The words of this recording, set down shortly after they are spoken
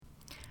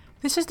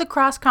This is the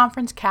Cross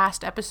Conference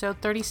Cast, episode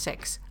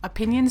 36,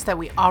 Opinions That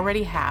We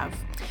Already Have.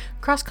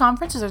 Cross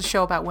Conference is a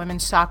show about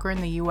women's soccer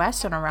in the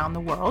U.S. and around the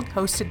world,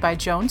 hosted by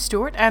Joan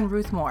Stewart and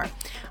Ruth Moore.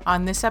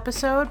 On this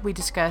episode, we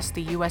discuss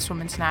the U.S.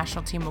 women's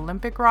national team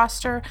Olympic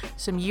roster,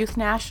 some youth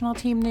national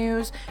team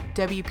news,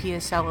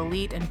 WPSL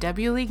Elite and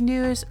W League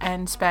news,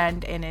 and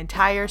spend an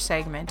entire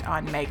segment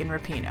on Megan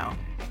Rapinoe.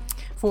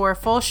 For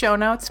full show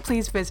notes,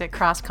 please visit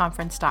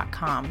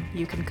crossconference.com.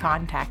 You can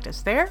contact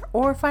us there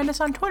or find us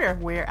on Twitter.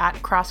 We're at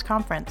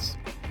CrossConference.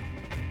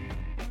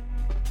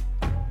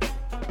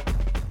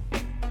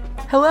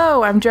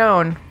 Hello, I'm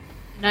Joan.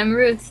 And I'm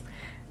Ruth.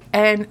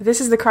 And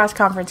this is the Cross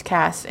Conference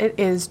Cast. It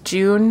is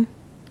June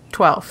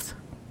 12th.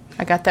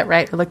 I got that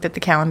right. I looked at the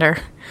calendar.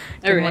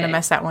 Didn't want to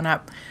mess that one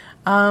up.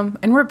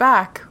 And we're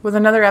back with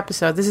another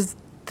episode. This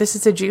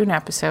is a June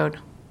episode.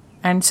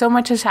 And so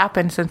much has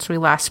happened since we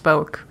last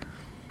spoke.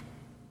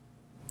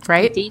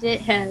 Right? Indeed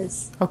it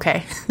has.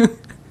 Okay.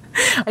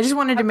 I just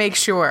wanted to make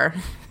sure.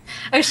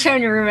 I was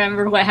trying to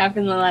remember what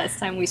happened the last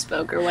time we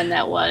spoke or when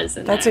that was.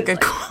 And that's a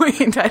good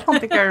point. I don't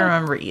think I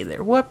remember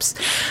either. Whoops.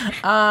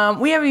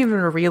 We haven't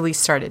even really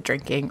started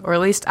drinking, or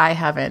at least I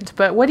haven't.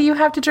 But what do you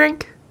have to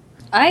drink?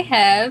 I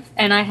have,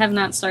 and I have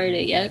not started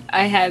it yet,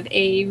 I have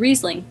a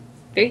Riesling.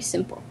 Very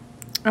simple.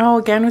 Oh,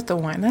 again with the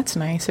wine. That's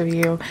nice of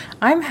you.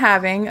 I'm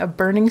having a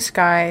Burning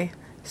Sky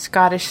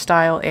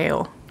Scottish-style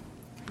ale.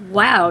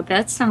 Wow,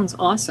 that sounds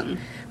awesome.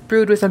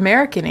 Brewed with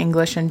American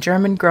English and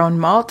German-grown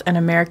malt and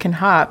American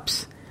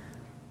hops.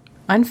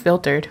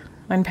 Unfiltered,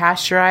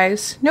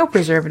 unpasteurized, no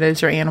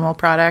preservatives or animal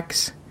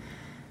products.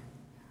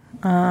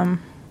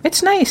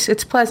 It's nice.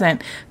 It's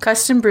pleasant.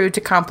 Custom brewed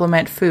to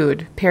complement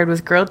food, paired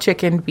with grilled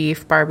chicken,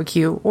 beef,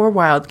 barbecue, or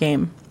wild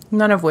game.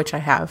 None of which I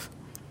have.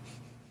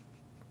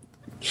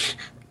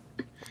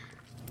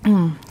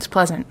 It's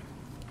pleasant.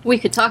 We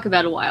could talk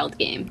about a wild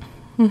game.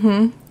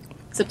 Mm-hmm.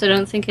 Except I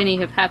don't think any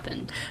have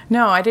happened.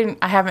 No, I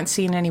haven't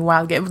seen any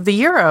wild games. The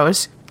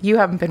Euros, you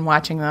haven't been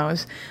watching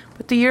those,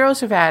 but the Euros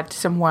have had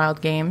some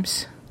wild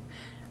games.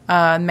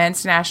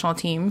 Men's national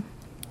team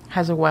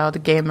has a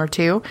wild game or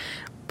two,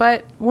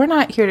 but we're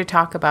not here to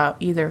talk about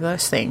either of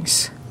those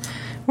things.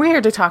 We're here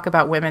to talk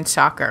about women's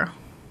soccer.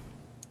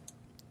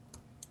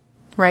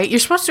 Right? You're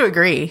supposed to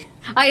agree.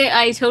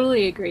 I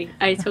totally agree.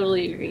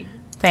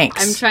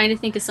 Thanks. I'm trying to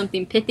think of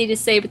something pithy to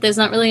say, but there's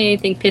not really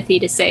anything pithy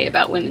to say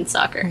about women's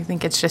soccer. I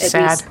think it's just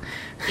sad.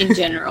 In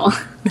general.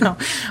 No,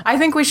 I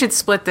think we should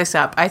split this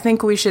up. I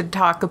think we should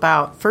talk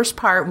about first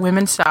part,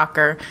 women's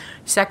soccer.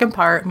 Second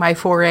part, my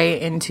foray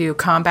into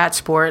combat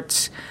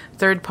sports.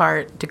 Third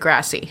part,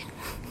 Degrassi.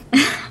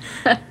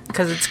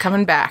 Because it's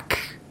coming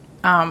back.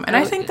 And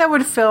I think that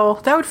would fill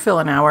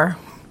an hour.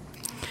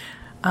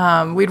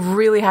 We'd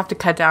really have to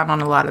cut down on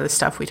a lot of the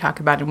stuff we talk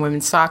about in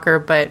women's soccer,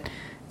 but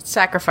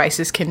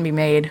sacrifices can be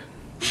made,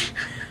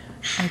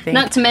 I think.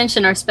 Not to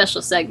mention our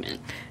special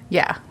segment.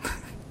 Yeah.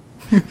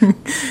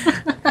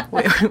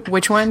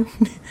 Which one?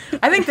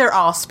 I think they're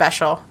all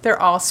special. They're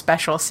all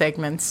special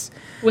segments.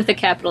 With a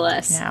capital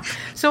S. Yeah.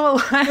 So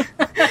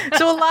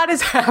a lot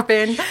has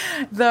happened.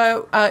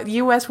 The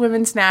U.S.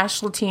 women's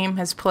national team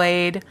has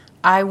played.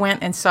 I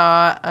went and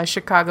saw a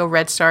Chicago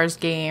Red Stars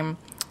game.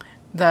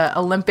 The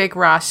Olympic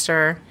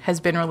roster has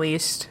been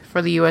released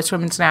for the U.S.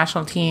 women's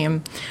national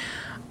team.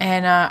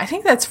 And I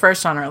think that's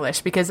first on our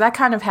list because that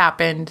kind of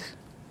happened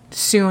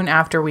soon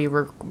after we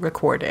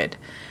recorded.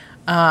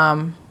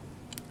 And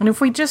if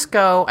we just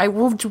go,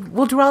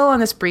 we'll dwell on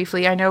this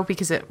briefly. I know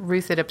because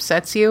Ruth, it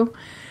upsets you.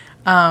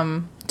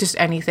 Just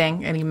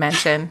any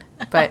mention.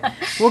 But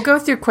we'll go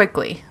through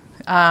quickly.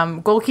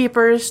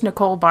 Goalkeepers,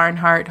 Nicole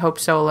Barnhart, Hope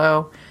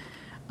Solo.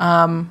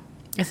 I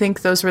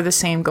think those were the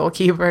same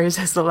goalkeepers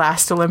as the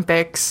last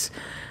Olympics.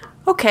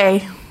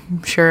 Okay,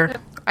 sure.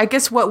 I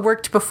guess what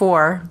worked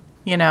before,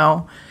 We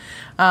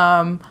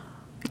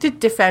did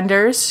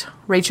defenders,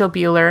 Rachel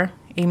Bueller,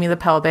 Amy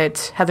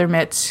Lepelbit, Heather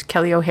Mitz,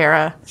 Kelly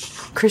O'Hara,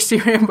 Christy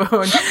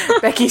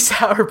Rambone, Becky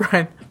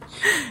Sauerbrunn.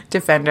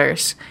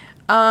 Defenders.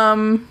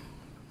 I'm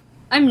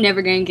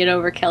never going to get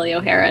over Kelly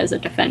O'Hara as a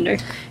defender.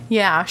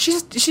 Yeah,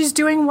 she's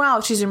doing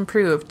well. She's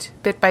improved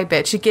bit by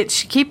bit. She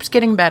keeps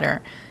getting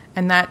better,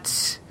 and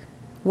that's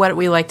what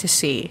we like to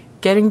see.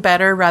 Getting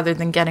better rather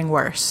than getting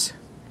worse.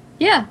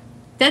 Yeah,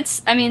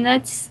 that's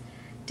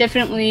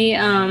definitely.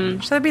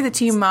 Should that be the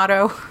team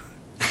motto?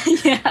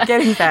 Yeah,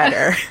 getting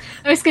better.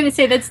 I was going to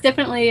say that's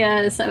definitely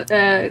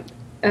a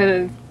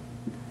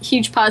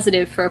huge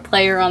positive for a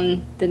player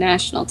on the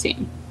national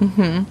team.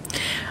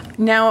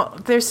 Mm-hmm. Now,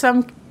 there's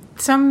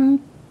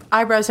some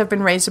eyebrows have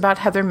been raised about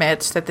Heather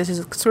Mitz that this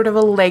is sort of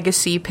a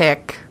legacy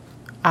pick.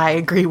 I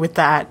agree with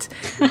that.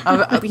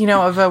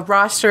 Of a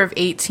roster of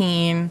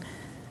 18,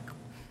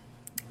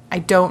 I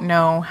don't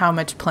know how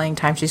much playing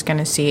time she's going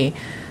to see.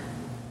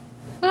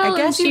 Well, I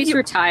guess she's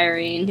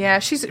retiring. Yeah,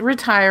 she's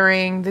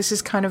retiring. This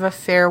is kind of a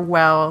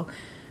farewell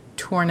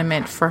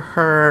tournament for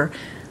her.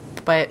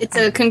 But it's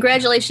a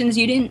congratulations,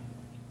 you didn't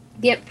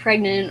get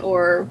pregnant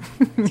or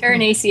tear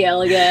an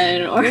ACL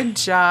again. Or good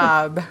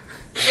job.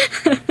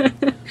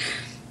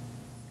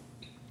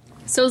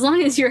 So as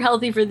long as you're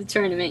healthy for the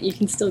tournament, you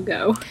can still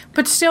go.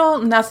 But still,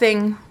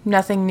 nothing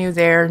new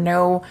there.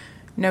 No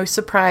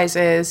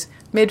surprises.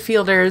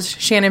 Midfielders: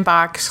 Shannon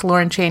Box,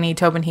 Lauren Cheney,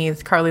 Tobin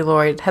Heath, Carly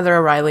Lloyd, Heather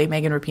O'Reilly,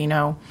 Megan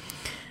Rapinoe.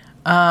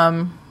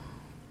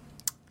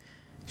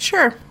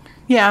 Sure.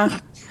 Yeah.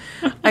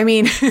 I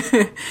mean,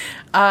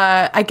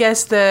 I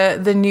guess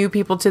the new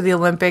people to the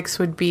Olympics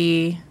would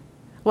be...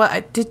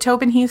 Well, did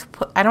Tobin Heath...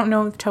 I don't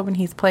know if Tobin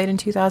Heath played in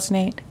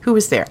 2008. Who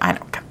was there? I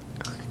don't know.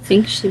 I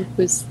think she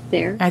was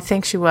there. I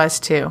think she was,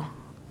 too.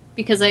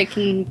 Because I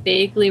can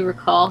vaguely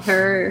recall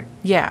her.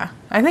 Yeah.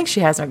 I think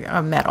she has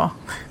a medal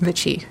that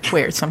she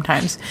wears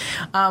sometimes.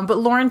 But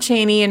Lauren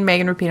Cheney and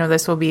Megan Rapinoe,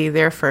 this will be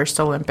their first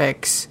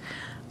Olympics.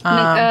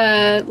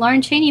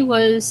 Lauren Cheney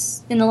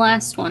was in the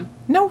last one.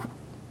 No,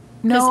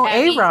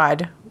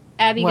 A-Rod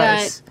Abby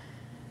was. got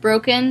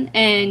broken,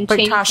 and But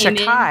Cheney Tasha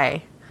came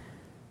Kai.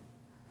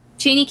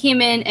 Cheney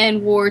came in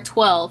and wore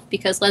 12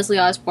 because Leslie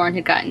Osborne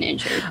had gotten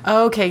injured.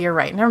 Okay, you're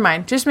right. Never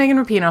mind. Just Megan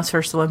Rapinoe's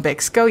first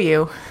Olympics. Go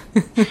you.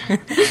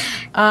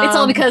 It's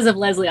all because of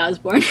Leslie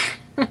Osborne.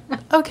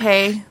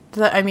 Okay.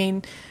 I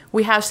mean,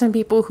 we have some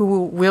people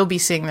who will be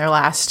seeing their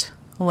last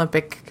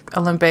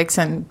Olympics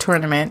and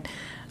tournament.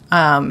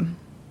 In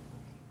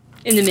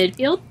the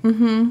midfield?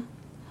 Mm-hmm.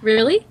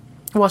 Really?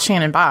 Well,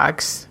 Shannon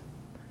Box.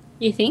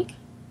 You think?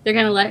 They're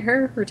going to let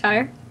her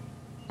retire?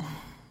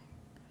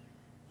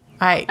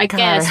 I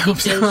guess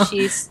because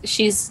so.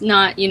 she's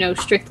not,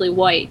 strictly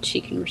white.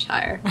 She can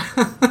retire.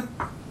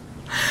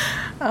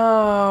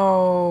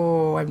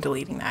 Oh, I'm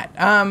deleting that.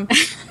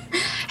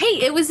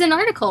 Hey, it was an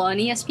article on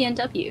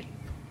ESPNW.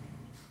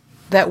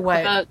 That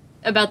what?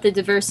 About the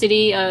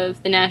diversity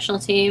of the national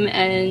team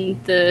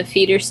and the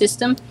feeder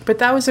system. But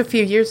that was a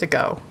few years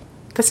ago.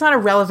 That's not a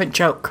relevant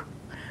joke.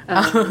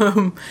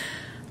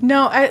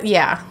 No,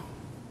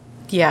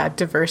 yeah,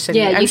 diversity.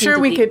 Yeah, I'm sure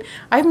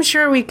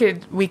we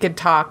could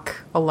talk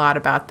a lot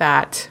about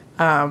that.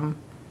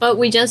 But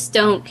we just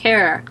don't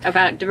care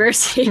about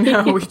diversity.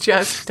 No, we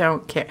just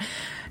don't care.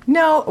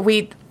 No,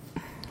 we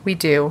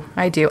do.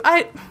 I do.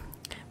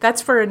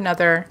 That's for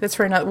another.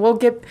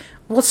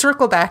 We'll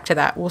circle back to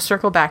that. We'll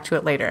circle back to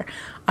it later.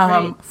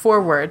 Right.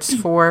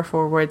 Four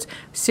forwards.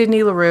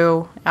 Sydney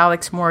Leroux,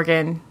 Alex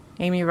Morgan,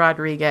 Amy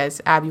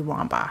Rodriguez, Abby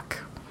Wambach.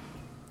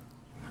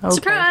 Okay.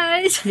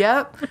 Surprise!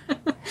 Yep.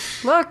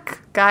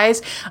 Look,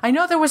 guys, I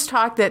know there was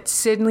talk that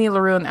Sydney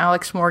Leroux and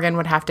Alex Morgan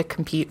would have to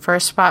compete for a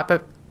spot,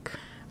 but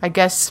I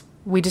guess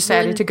we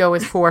decided to go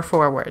with 4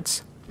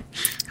 forwards.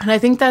 And I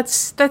think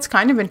that's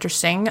kind of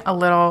interesting, a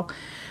little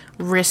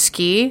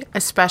risky,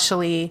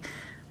 especially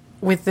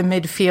with the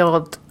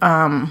midfield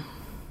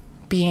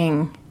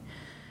being...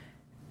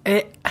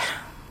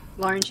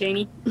 Lauren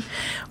Cheney?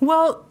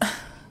 Well,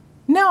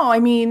 no, I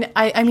mean,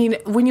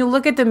 when you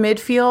look at the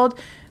midfield...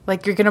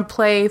 Like, you're going to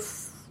play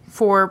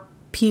 4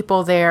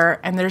 people there,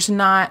 and there's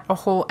not a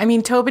whole... I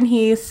mean, Tobin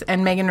Heath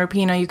and Megan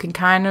Rapinoe, you can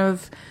kind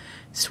of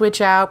switch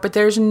out, but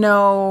there's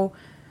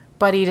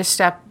nobody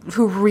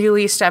who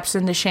really steps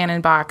into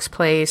Shannon Box's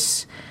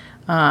place.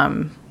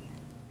 I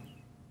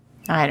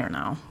don't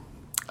know.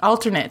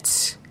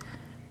 Alternates.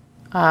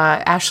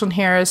 Ashlyn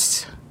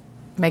Harris,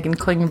 Megan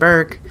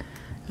Klingenberg,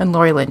 and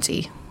Lori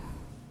Lindsay.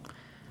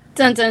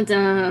 Dun, dun,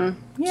 dun.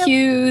 Yep.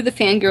 Cue the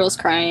fangirls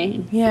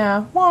crying.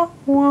 Yeah. Wah,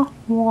 wah,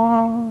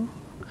 wah.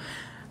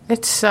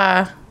 It's,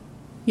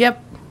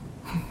 yep.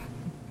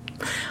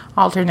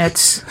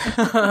 Alternates.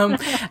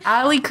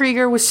 Ali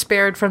Krieger was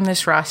spared from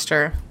this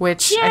roster,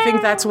 which I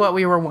think that's what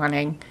we were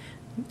wanting.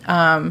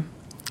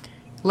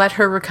 Let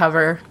her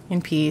recover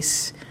in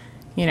peace.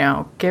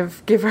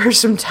 Give her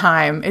some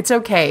time. It's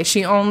okay.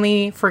 She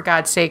only, for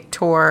God's sake,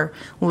 tore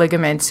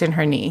ligaments in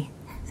her knee.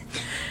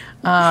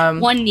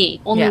 One knee.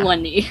 Only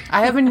one knee.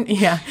 I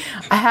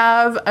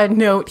have a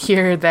note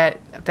here that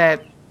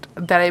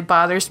it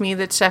bothers me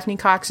that Stephanie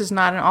Cox is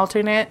not an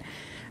alternate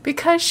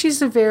because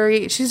she's a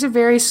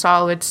very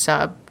solid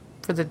sub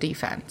for the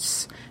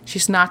defense.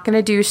 She's not going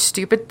to do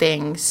stupid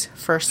things,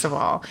 first of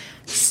all.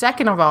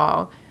 Second of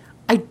all,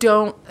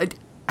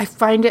 I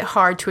find it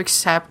hard to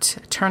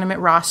accept tournament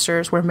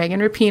rosters where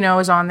Megan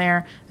Rapinoe is on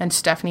there and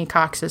Stephanie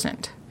Cox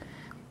isn't.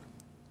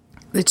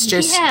 It's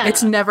just,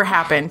 It's never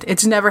happened.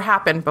 It's never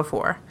happened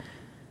before.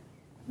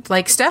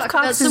 Like, Steph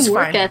Cox is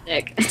fine.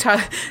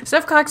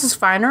 Steph Cox is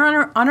fine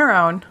on her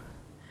own,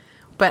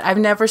 but I've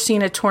never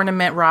seen a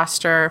tournament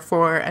roster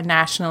for a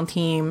national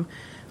team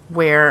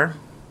where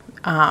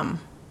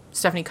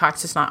Stephanie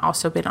Cox has not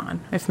also been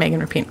on, if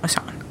Megan Rapinoe was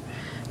on.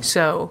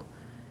 So,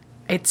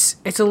 it's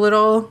a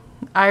little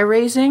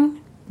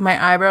eye-raising.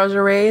 My eyebrows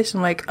are raised.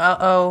 I'm like,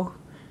 uh-oh,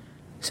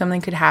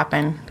 something could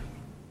happen.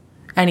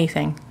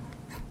 Anything.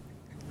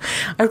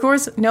 Of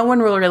course, no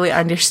one will really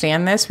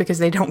understand this because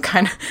they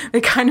kind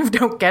of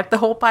don't get the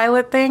whole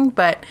pilot thing,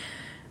 but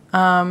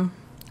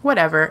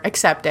whatever,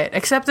 accept it.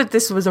 Accept that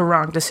this was a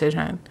wrong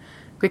decision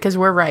because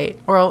we're right,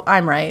 or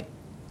I'm right.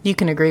 You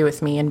can agree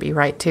with me and be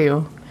right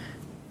too.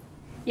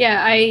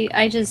 Yeah,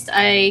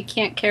 I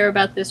can't care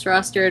about this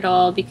roster at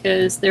all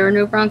because there are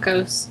no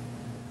Broncos.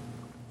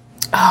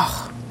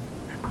 Oh,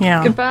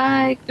 Yeah.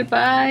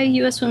 Goodbye,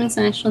 U.S. Women's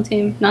National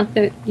Team. Not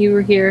that you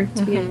were here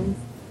to begin with.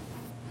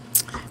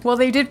 Well,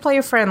 they did play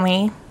a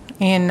friendly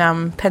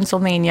in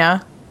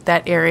Pennsylvania,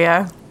 that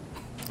area.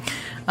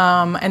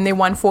 And they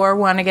won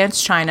 4-1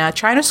 against China.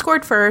 China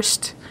scored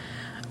first.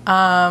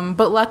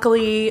 But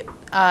luckily,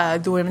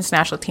 the women's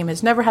national team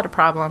has never had a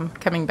problem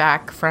coming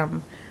back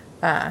from,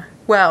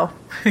 well,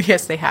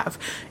 yes, they have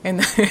in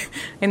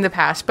the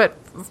past, but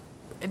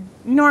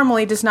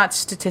normally does not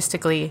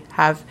statistically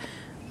have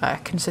a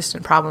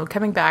consistent problem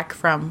coming back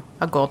from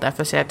a goal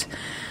deficit.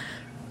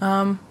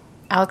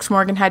 Alex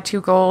Morgan had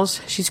 2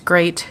 goals. She's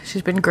great.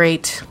 She's been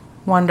great.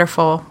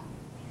 Wonderful.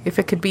 If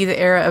it could be the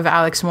era of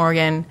Alex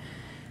Morgan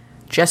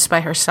just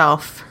by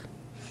herself,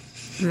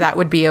 that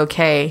would be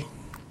okay.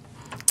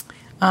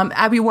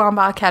 Abby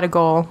Wambach had a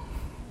goal,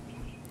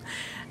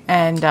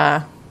 and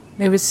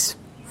it was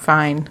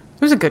fine.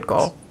 It was a good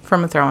goal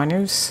from a throw-in. It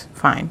was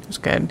fine. It was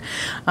good.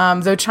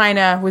 Though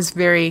China was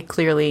very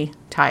clearly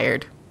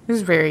tired. It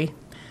was very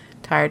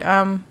tired.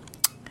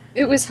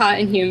 It was hot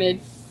and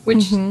humid,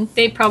 which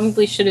they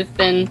probably should have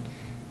been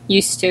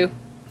used to.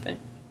 But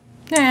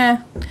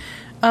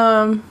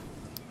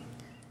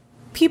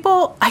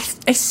People, I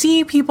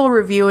see people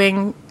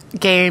reviewing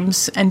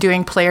games and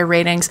doing player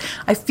ratings.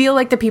 I feel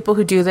like the people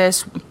who do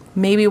this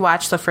maybe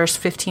watch the first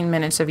 15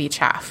 minutes of each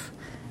half.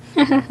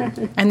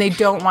 And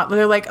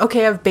they're like,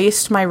 okay, I've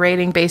based my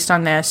rating based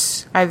on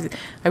this. I've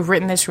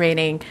written this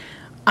rating.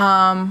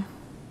 And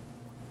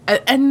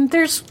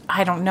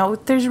I don't know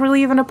if there's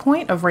really even a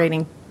point of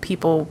rating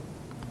people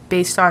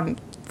based on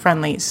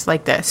friendlies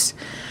like this.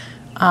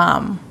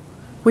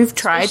 We've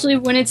tried. Especially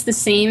when it's the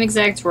same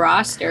exact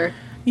roster.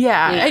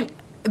 Yeah.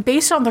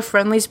 Based on the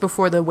friendlies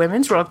before the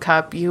Women's World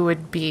Cup, you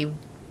would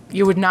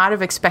not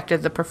have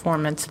expected the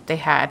performance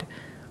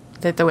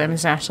that the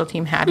women's national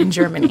team had in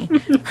Germany.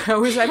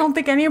 I don't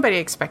think anybody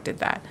expected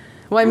that.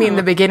 Well, I mean,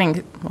 the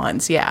beginning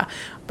ones, yeah.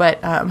 But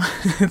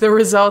the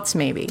results,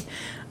 maybe.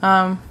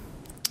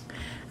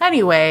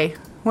 Anyway,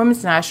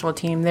 women's national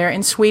team, they're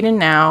in Sweden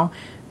now.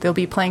 They'll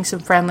be playing some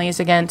friendlies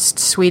against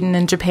Sweden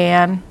and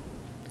Japan.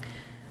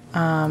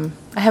 I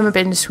haven't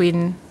been to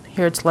Sweden.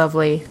 Here it's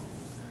lovely.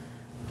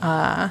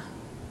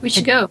 We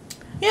should go.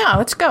 Yeah,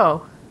 let's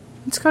go.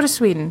 Let's go to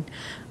Sweden.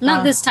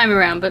 Not this time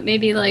around, but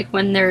maybe like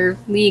when their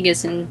league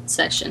is in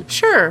session.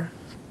 Sure.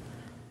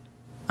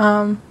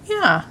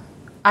 Yeah.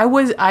 I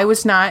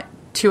was not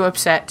too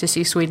upset to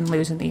see Sweden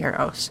lose in the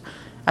Euros.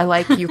 I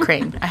like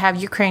Ukraine. I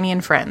have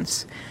Ukrainian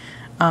friends.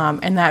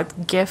 And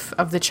that gif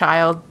of the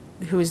child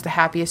who is the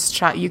happiest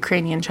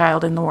Ukrainian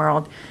child in the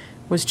world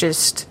was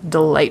just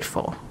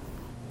delightful.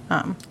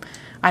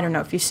 I don't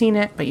know if you've seen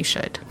it, but you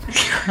should.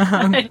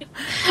 I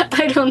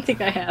don't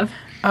think I have.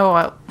 Oh,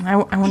 well,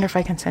 I wonder if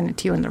I can send it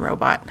to you in the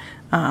robot.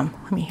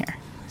 Let me here.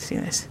 See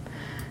this.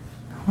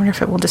 I wonder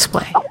if it will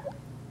display.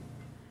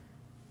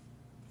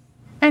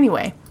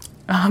 Anyway,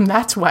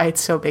 that's why it's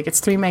so big. It's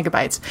 3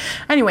 megabytes.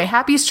 Anyway,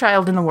 happiest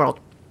child in the world.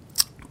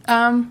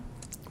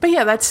 But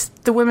yeah, that's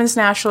the women's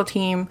national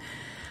team.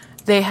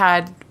 They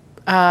had,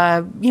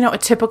 a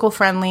typical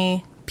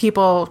friendly.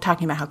 People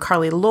talking about how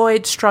Carly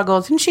Lloyd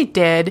struggled, and she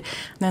did.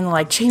 And then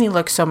like, Cheney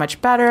looks so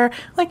much better.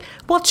 Like,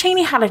 well,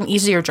 Cheney had an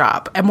easier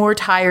job, a more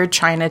tired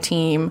China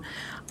team.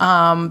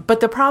 But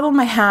the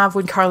problem I have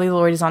when Carly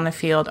Lloyd is on the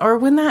field, or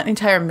when that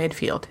entire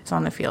midfield is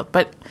on the field,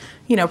 but,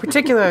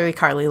 particularly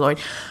Carly Lloyd,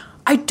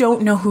 I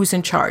don't know who's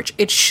in charge.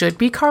 It should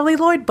be Carly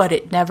Lloyd, but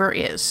it never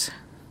is.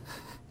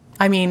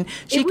 I mean,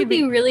 it would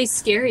be really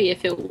scary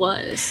if it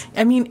was.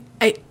 I mean,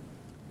 I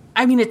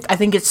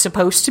think it's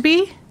supposed to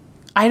be.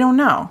 I don't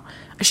know.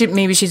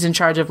 Maybe she's in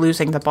charge of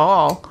losing the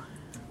ball,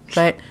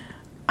 but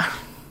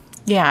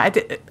yeah,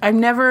 I'm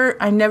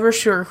never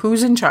sure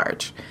who's in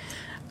charge.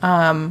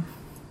 And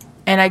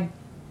I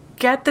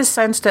get the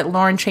sense that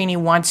Lauren Cheney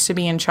wants to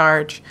be in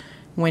charge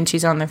when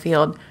she's on the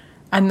field,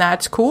 and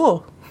that's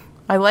cool.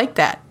 I like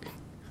that.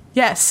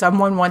 Yes,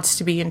 someone wants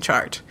to be in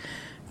charge.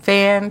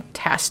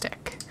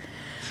 Fantastic.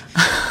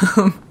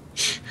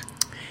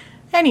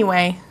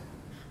 Anyway,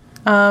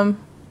 so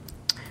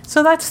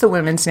that's the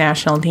women's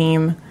national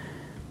team.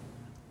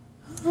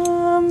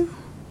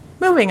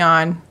 Moving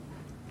on.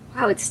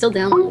 Wow, it's still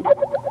downloading.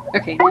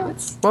 Okay, now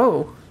it's...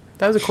 Whoa,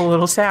 that was a cool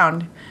little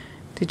sound.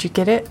 Did you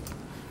get it?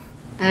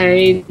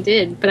 I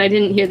did, but I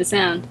didn't hear the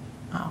sound.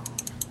 Oh.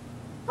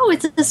 Oh,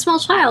 it's a small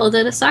child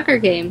at a soccer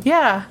game.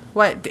 Yeah.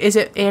 What, is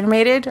it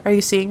animated? Are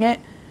you seeing it?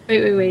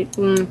 Wait.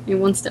 It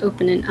wants to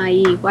open an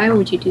IE. Why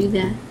would you do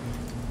that?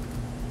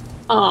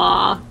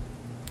 Aww.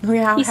 Look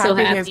at how He's so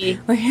happy. he is.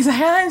 Look, he's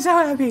like, I'm so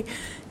happy.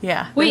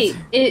 Yeah. Wait,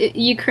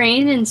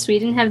 Ukraine and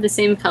Sweden have the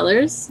same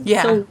colors?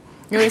 Yeah. So,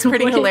 it was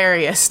pretty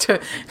hilarious to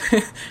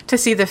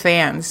see the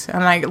fans.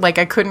 And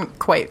I couldn't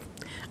quite...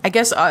 I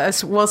guess,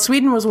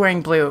 Sweden was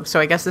wearing blue, so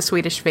I guess the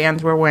Swedish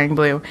fans were wearing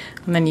blue,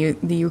 and then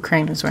the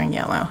Ukraine was wearing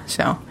yellow.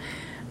 So,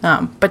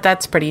 but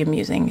that's pretty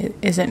amusing,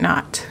 is it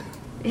not?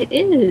 It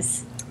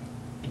is.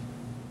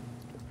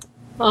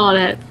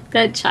 Oh,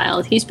 that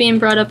child. He's being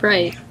brought up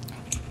right.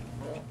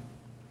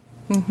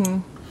 Mm-hmm.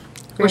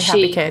 Very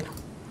happy kid.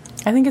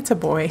 I think it's a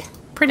boy,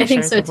 Pretty I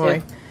sure think it's so a boy.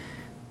 too.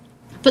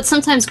 But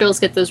sometimes girls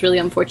get those really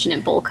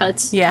unfortunate bowl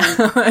cuts. Yeah.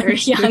 When they're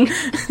young.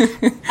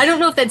 I don't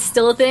know if that's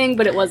still a thing,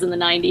 but it was in the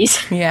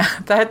 90s.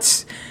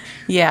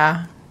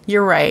 Yeah,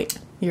 you're right.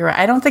 You're right.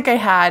 I don't think I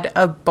had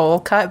a bowl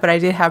cut, but I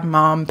did have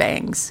mom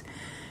bangs.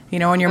 You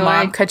know, when your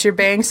mom cuts your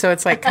bangs, so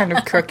it's like kind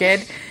of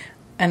crooked.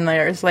 And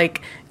there's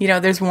like, you know,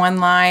 there's one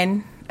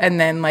line, and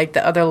then like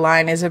the other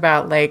line is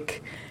about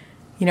like,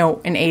 you know,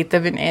 1/8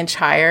 of an inch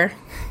higher.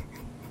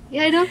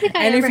 Yeah, I don't think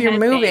I and ever if you're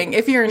had moving, bangs.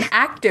 if you're an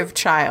active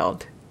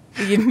child,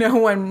 no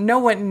one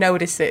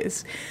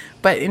notices.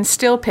 But in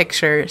still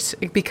pictures,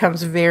 it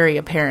becomes very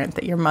apparent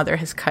that your mother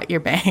has cut your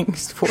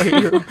bangs for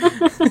you.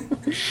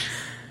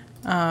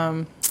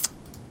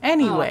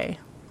 Anyway,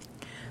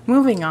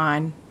 moving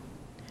on.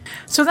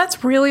 So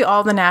that's really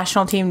all the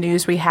national team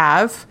news we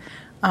have.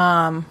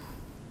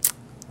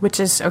 Which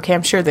is okay.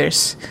 I'm sure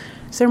is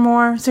there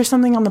more? Is there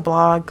something on the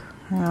blog?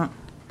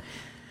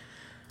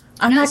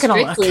 I'm not going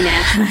to look. Strictly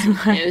national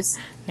team news.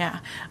 Yeah.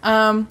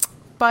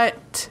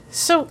 But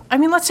so, I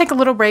mean, let's take a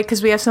little break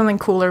because we have something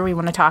cooler we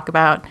want to talk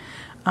about,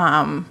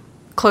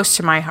 close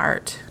to my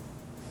heart.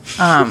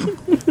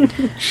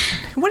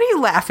 What are you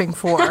laughing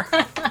for?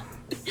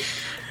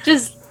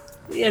 Just,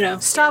 you know.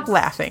 Stop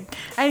laughing.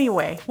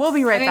 Anyway, we'll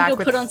be right I'm back. gonna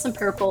go put on some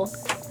purple.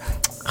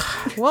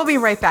 We'll be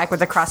right back with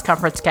the Cross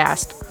Conference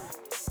Cast.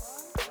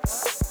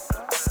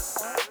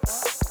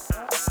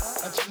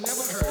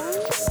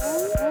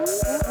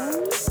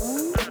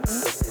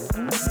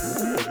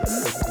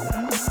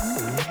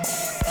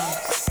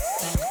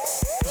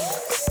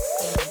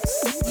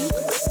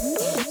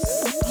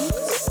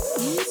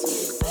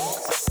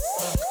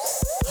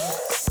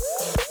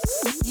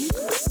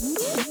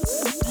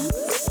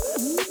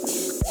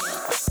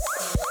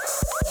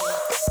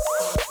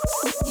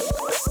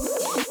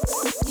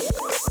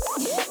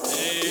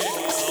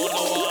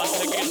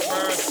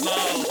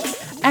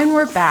 And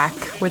we're back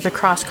with the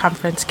Cross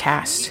Conference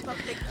Cast.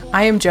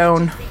 I am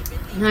Joan.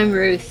 And I'm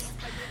Ruth.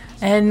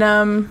 And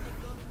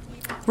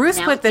Ruth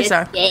Now put this it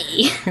on. gets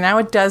gay. Now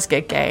it does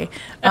get gay.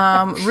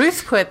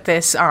 Ruth put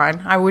this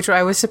on, which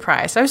I was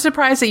surprised. I was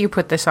surprised that you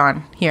put this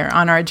on here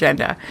on our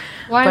agenda.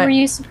 Why But, were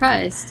you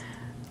surprised?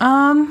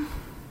 I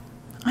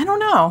don't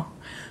know.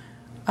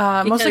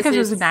 Mostly because it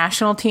was a it's-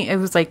 national team. It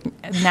was like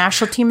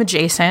national team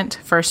adjacent,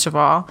 first of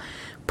all.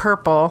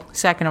 Purple,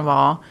 second of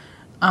all.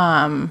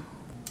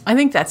 I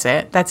think that's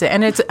it.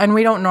 And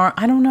we don't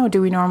I don't know.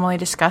 Do we normally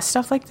discuss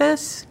stuff like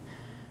this?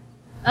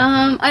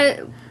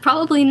 I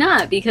probably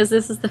not, because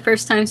this is the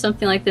first time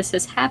something like this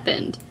has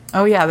happened.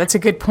 Oh yeah, that's a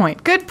good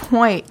point. Good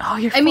point. Oh,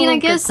 you're. I mean, full I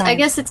of good guess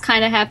points. it's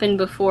kind of happened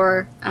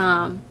before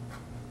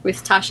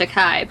with Tasha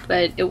Kai,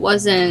 but it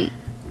wasn't.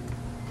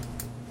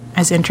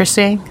 as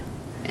interesting.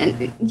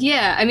 And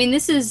yeah, I mean,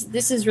 this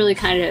is really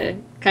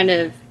kind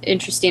of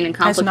interesting and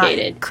As not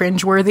complicated.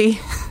 cringeworthy.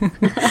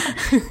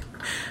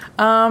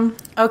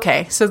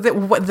 Okay, so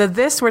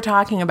this we're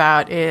talking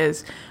about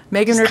is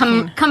Megan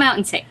Rapinoe. Come out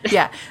and say it.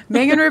 Yeah,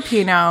 Megan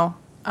Rapinoe,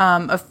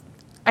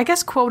 I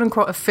guess quote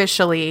unquote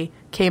officially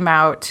came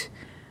out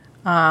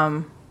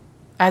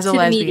as a To the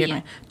lesbian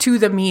media. to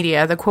the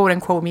media, the quote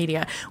unquote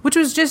media, which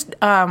was just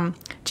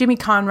Jimmy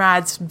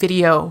Conrad's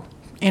video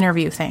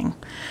interview thing,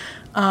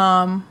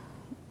 and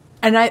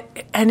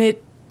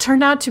it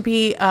turned out to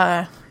be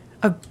a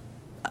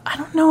I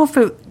don't know if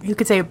you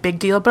could say a big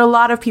deal, but a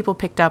lot of people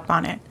picked up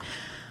on it.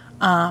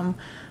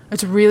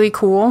 It's really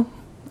cool.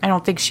 I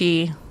don't think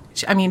she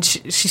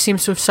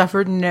seems to have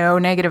suffered no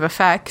negative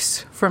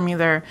effects from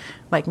either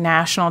like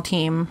national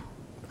team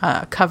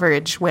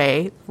coverage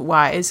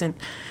wise, and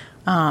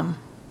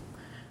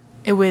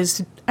it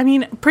was, I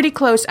mean, pretty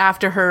close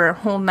after her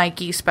whole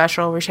Nike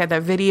special where she had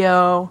that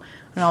video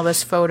and all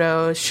those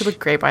photos. She looked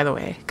great, by the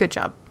way. Good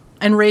job.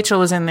 And Rachel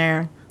was in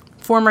there,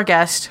 former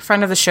guest,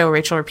 friend of the show,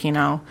 Rachel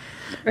Rapinoe.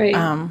 Right.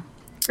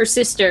 Her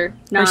sister,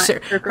 not her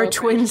Her girlfriend.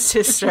 twin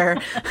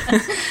sister,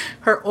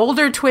 her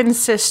older twin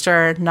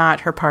sister,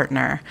 not her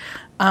partner.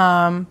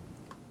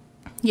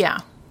 Yeah.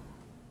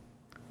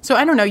 So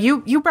I don't know.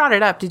 You brought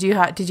it up. Did you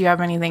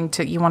have anything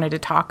you wanted to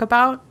talk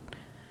about?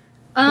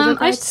 I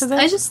regards to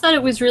this? just thought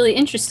it was really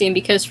interesting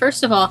because,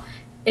 first of all,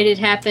 it had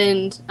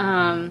happened.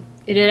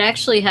 It had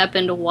actually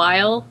happened a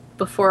while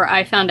before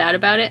I found out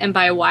about it, and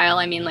by a while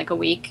I mean like a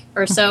week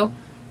or so.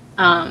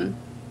 And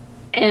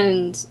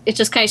it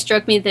just kind of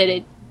struck me that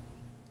it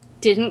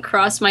didn't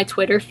cross my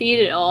Twitter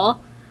feed at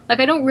all. Like,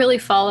 I don't really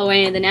follow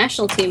any of the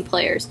national team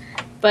players,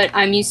 but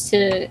I'm used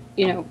to,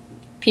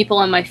 people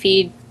on my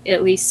feed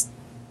at least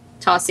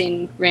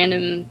tossing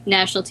random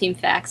national team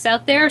facts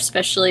out there,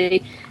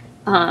 especially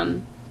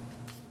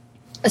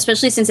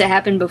since it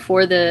happened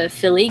before the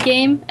Philly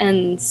game.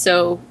 And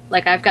so,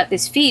 like, I've got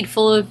this feed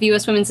full of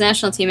U.S. women's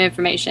national team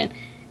information,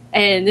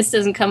 and this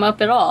doesn't come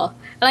up at all.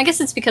 And I guess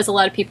it's because a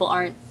lot of people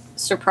aren't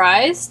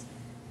surprised,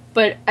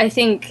 but I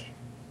think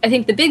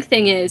the big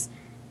thing is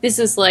this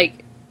is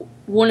like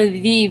one of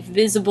the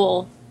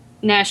visible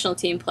national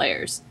team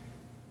players.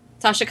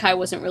 Tasha Kai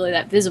wasn't really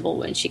that visible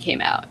when she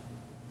came out,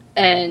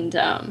 and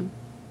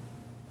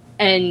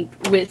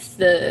with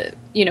the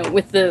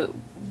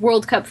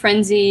World Cup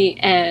frenzy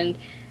and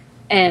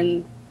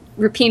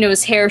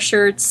Rapinoe's hair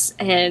shirts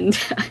and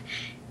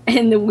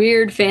and the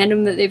weird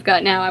fandom that they've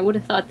got now, I would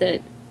have thought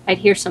that I'd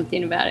hear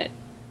something about it.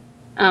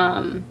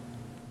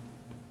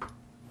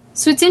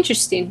 So it's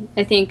interesting,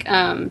 I think,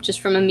 just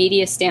from a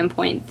media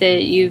standpoint,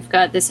 that you've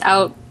got this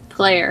out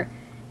player,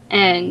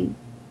 and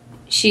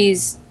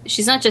she's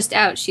not just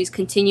out, she's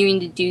continuing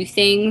to do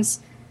things.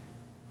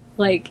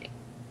 Like,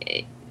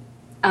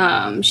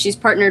 she's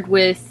partnered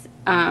with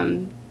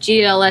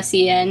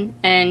GLSEN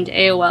and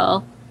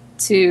AOL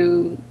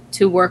to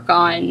work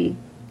on,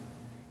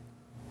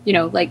 you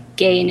know, like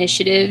gay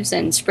initiatives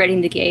and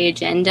spreading the gay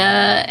agenda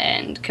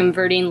and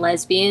converting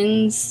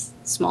lesbians,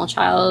 small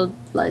child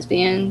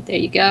lesbian. There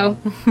you go.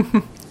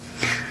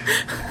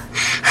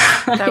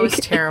 That was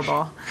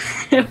terrible.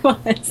 It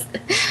was.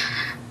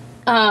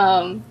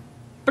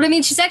 But I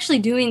mean, she's actually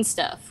doing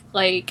stuff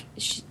like,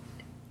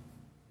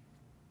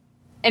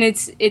 and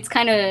it's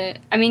kind of,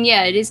 I mean,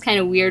 yeah, it is kind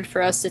of weird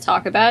for us to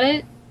talk about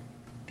it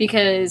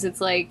because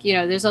it's like, you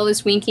know, there's all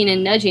this winking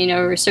and nudging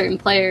over certain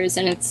players,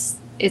 and it's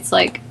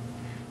like,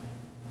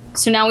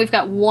 so now we've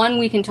got one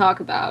we can talk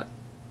about,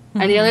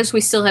 and the others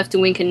we still have to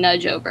wink and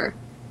nudge over.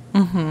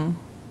 Mm-hmm.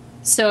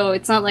 So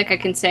it's not like I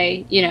can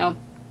say, you know,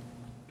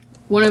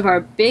 one of our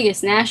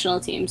biggest national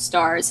team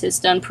stars has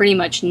done pretty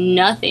much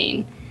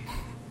nothing,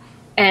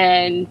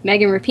 and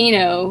Megan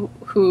Rapinoe,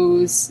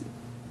 who's,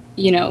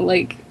 you know,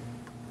 like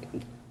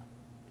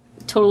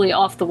totally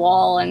off the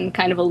wall and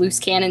kind of a loose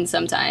cannon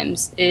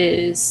sometimes,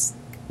 is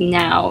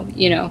now,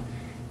 you know,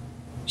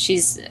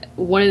 she's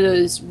one of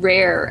those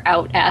rare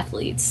out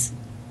athletes.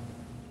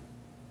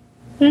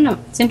 I don't know.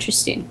 It's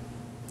interesting.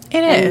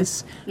 It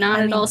is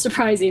not at all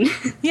surprising.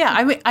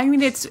 Yeah, I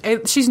mean,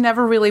 she's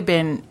never really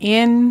been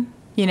in.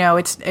 You know,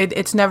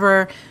 it's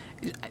never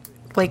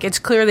like, it's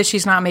clear that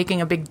she's not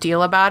making a big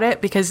deal about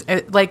it because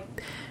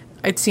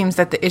it seems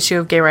that the issue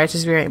of gay rights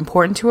is very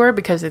important to her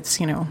because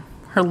it's, you know,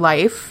 her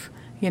life.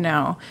 You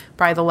know,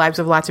 probably the lives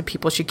of lots of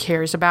people she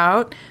cares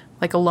about,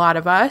 like a lot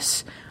of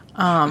us.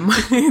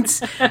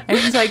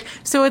 It's like,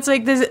 so it's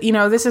like this, you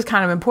know, this is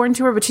kind of important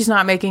to her, but she's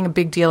not making a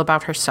big deal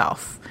about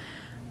herself.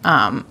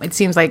 It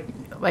seems like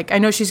I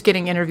know she's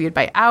getting interviewed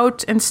by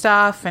Out and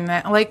stuff, and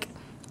that, like,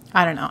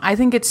 I don't know. I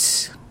think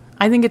it's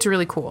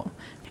really cool.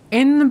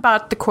 In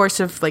about the course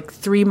of like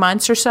 3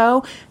 months or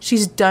so,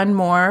 she's done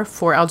more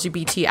for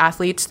LGBT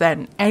athletes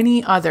than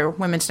any other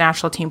women's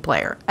national team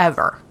player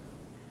ever.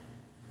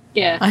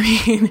 Yeah. I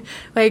mean,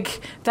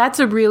 like, that's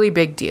a really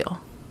big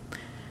deal.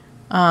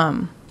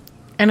 And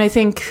I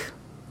think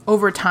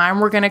over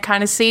time we're going to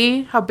kind of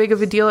see how big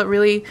of a deal it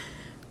really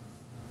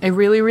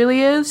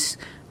is.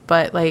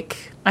 But,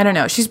 like, I don't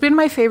know. She's been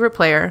my favorite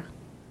player.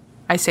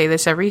 I say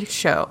this every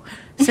show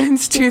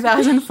since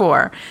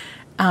 2004.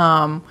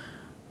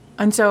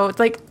 And so it's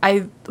like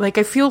I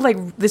feel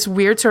like this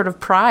weird sort of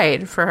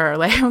pride for her.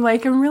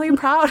 Like, I'm really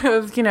proud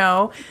of, you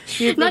know,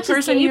 the not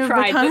person you've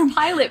pride, become. But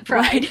pilot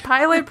pride. Like,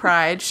 pilot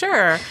pride,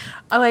 sure.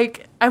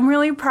 I'm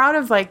really proud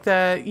of, like,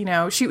 the, you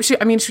know, she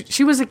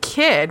was a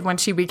kid when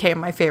she became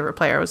my favorite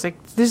player. I was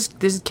like, this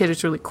kid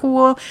is really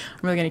cool. I'm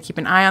really going to keep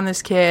an eye on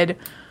this kid.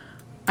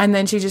 And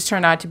then she just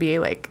turned out to be,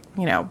 like,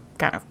 you know,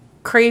 kind of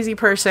crazy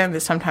person that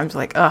sometimes,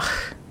 like, ugh,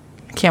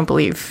 I can't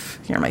believe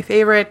you're my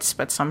favorites,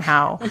 but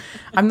somehow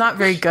I'm not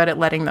very good at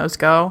letting those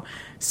go.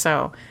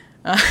 So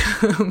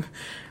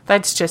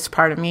that's just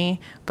part of me.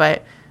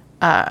 But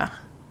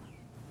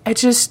it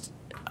just,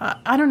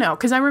 I don't know.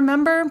 Because I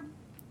remember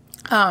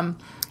an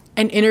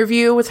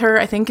interview with her,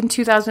 I think in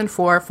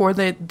 2004, for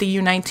the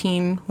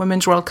U19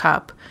 Women's World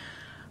Cup,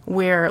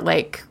 where,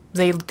 like,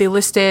 they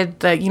listed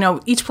the, you know,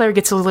 each player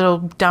gets a little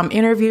dumb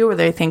interview where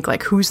they think,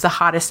 like, who's the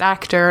hottest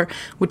actor,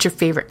 what's your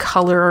favorite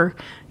color,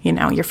 you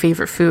know, your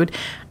favorite food.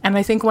 And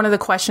I think one of the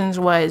questions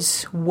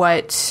was,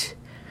 what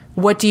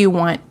do you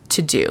want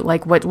to do?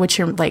 Like, what's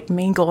your, like,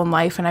 main goal in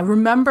life? And I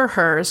remember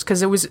hers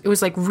because it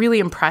was like really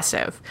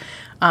impressive.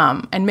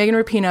 And Megan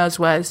Rapinoe's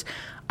was,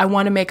 I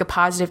want to make a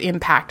positive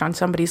impact on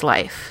somebody's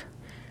life.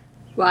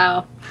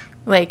 Wow.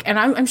 Like, and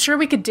I'm sure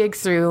we could dig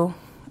through,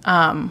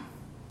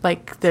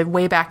 like, the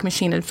Wayback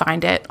Machine and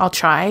find it. I'll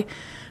try.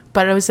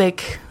 But I was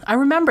like, I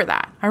remember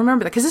that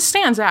because it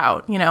stands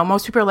out. You know,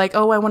 most people are like,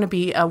 oh, I want to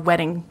be a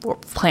wedding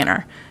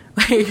planner.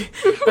 Like,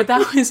 but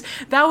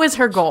that was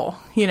her goal,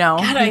 you know.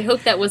 God, I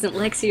hope that wasn't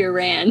Lexi or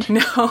Rand.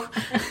 No.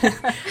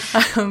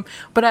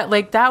 But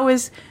like, that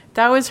was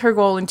her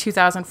goal in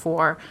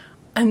 2004.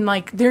 And,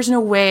 like, there's no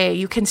way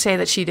you can say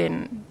that she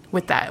didn't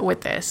with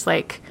this.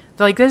 Like,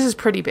 this is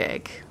pretty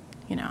big,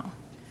 you know.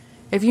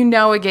 If you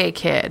know a gay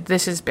kid,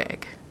 this is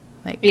big.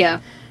 Like,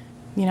 yeah.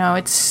 You know,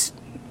 it's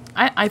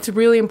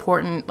really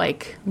important.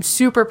 Like, I'm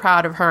super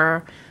proud of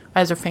her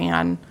as a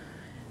fan.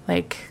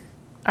 Like,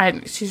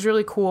 she's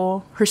really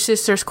cool. Her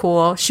sister's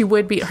cool.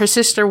 Her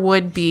sister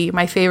would be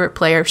my favorite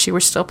player if she were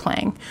still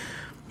playing.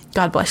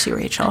 God bless you,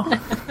 Rachel.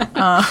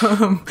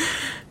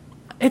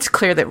 It's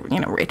clear that, you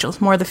know, Rachel's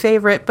more the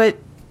favorite, but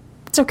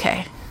it's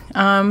okay.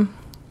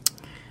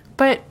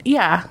 But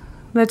yeah,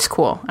 that's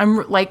cool.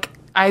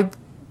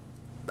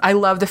 I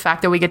love the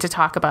fact that we get to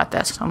talk about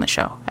this on the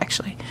show,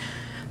 actually.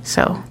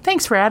 So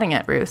thanks for adding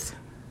it, Ruth.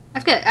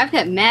 I've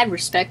got mad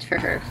respect for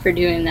her for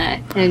doing that,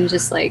 and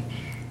just like,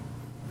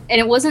 and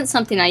it wasn't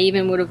something I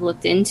even would have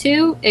looked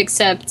into,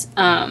 except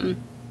Laura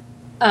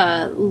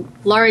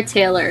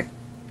Taylor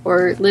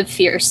or Live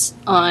Fierce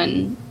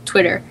on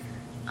Twitter.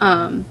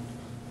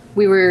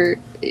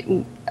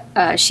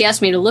 She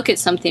asked me to look at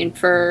something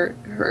for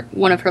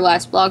one of her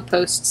last blog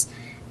posts,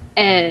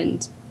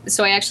 and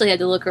so I actually had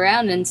to look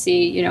around and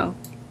see, you know,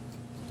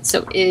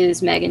 so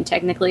is Megan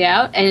technically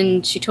out?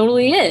 And she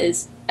totally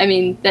is. I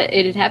mean, that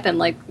it had happened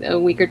like a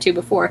week or two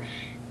before,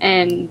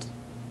 and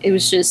it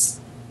was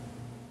just,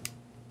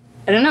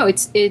 I don't know,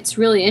 it's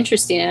really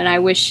interesting, and I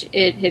wish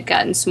it had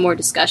gotten some more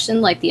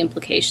discussion, like the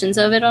implications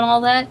of it and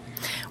all that.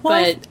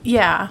 Well, But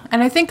yeah,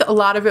 and I think a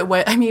lot of it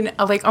was, I mean,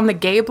 like on the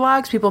gay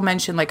blogs, people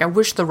mentioned, like, I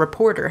wish the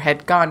reporter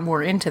had gone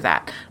more into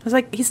that. I was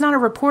like, he's not a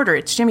reporter,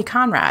 it's Jimmy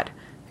Conrad.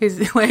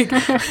 He's like,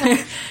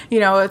 you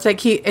know, it's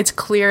like it's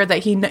clear that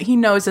he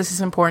knows this is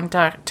important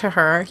to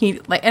her. He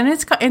like, and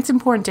it's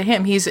important to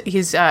him. He's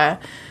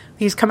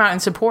come out in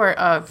support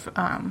of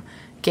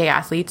gay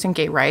athletes and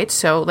gay rights.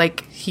 So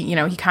like he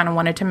kind of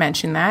wanted to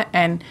mention that,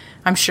 and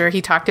I'm sure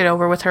he talked it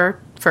over with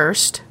her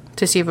first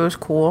to see if it was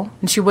cool,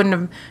 and she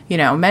wouldn't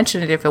have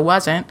mentioned it if it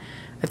wasn't.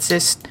 It's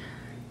just,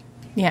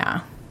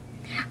 yeah.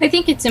 I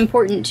think it's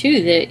important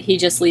too that he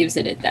just leaves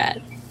it at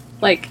that.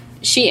 Like,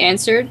 she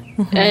answered,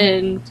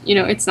 and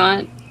it's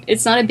not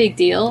a big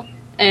deal,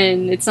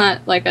 and it's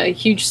not like a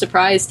huge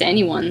surprise to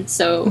anyone.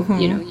 So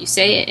you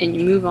say it and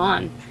you move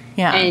on,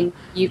 and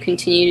you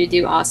continue to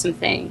do awesome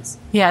things.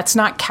 Yeah, it's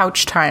not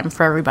couch time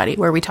for everybody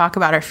where we talk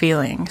about our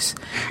feelings.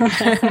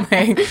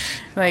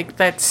 like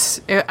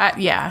that's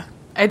yeah.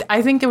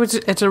 I think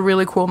it's a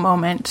really cool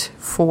moment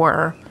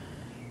for,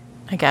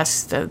 I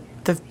guess, the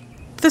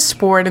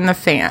sport and the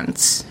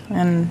fans,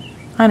 and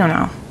I don't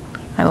know,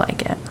 I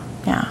like it.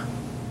 Yeah.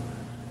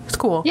 It's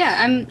cool.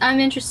 Yeah, I'm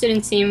interested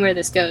in seeing where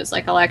this goes.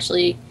 Like, I'll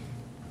actually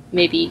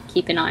maybe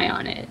keep an eye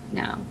on it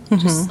now.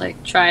 Just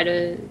like try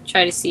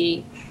to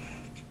see,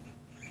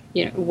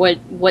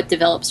 what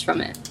develops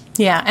from it.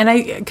 Yeah,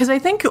 and because I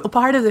think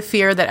part of the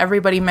fear that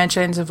everybody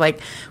mentions of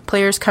like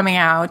players coming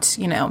out,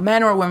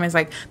 men or women, is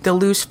like they'll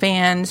lose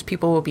fans.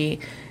 People will be,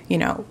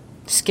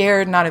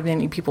 scared. Not as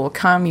many people will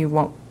come. You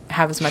won't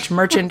have as much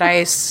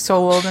merchandise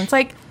sold. And it's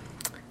like,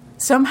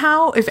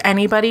 somehow, if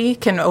anybody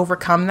can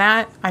overcome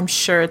that, I'm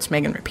sure it's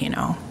Megan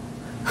Rapinoe.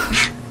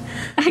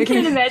 I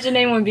can't imagine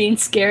anyone being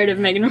scared of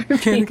Megan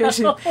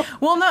Rapinoe.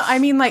 Well, no, I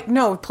mean, like,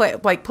 no,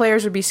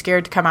 players would be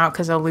scared to come out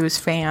because they'll lose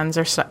fans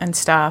and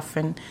stuff,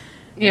 and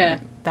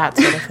that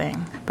sort of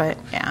thing. But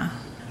yeah,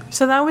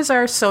 so that was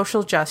our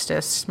social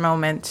justice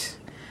moment.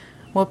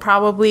 What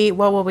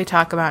will we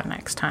talk about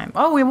next time?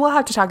 Oh, we will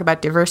have to talk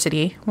about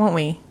diversity, won't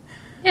we?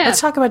 Yeah.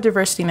 Let's talk about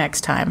diversity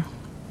next time.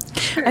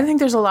 Sure. I think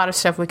there's a lot of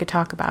stuff we could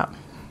talk about.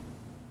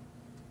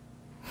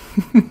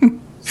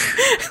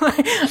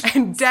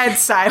 And dead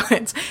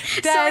silence.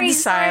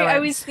 Sorry, I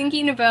was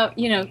thinking about,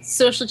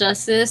 social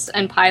justice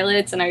and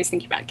pilots, and I was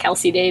thinking about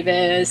Kelsey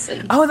Davis.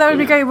 And, that would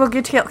be great. We'll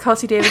get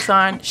Kelsey Davis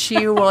on.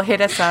 She will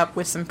hit us up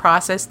with some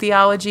process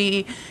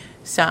theology,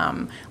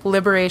 some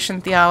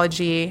liberation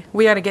theology.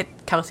 We got to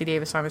get Kelsey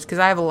Davis on this because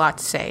I have a lot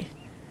to say.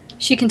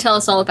 She can tell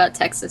us all about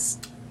Texas.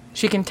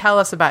 She can tell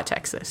us about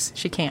Texas.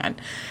 She can.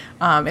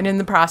 And in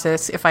the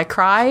process, if I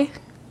cry,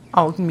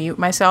 I'll mute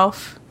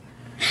myself.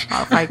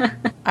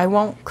 I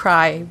won't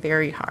cry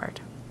very hard.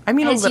 I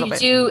mean, as a little bit.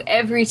 As you do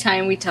every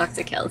time we talk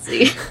to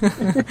Kelsey.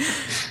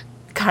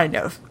 Kind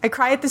of. I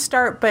cry at the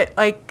start, but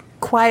like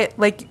quiet.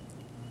 Like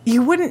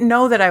you wouldn't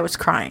know that I was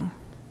crying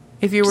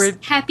if you were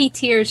happy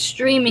tears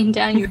streaming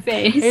down your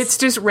face. It's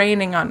just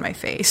raining on my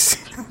face.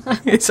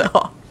 It's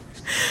all.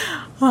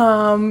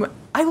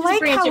 I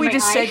like how we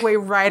just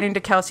segue right into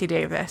Kelsey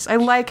Davis. I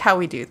like how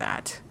we do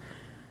that.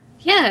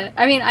 Yeah,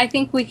 I mean, I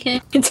think we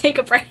can take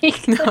a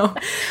break. No.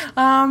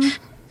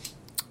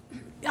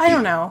 I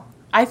don't know.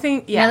 I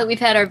think, yeah. Now that we've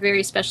had our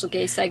very special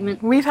gay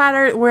segment. We've had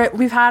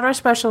our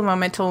special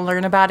moment to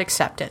learn about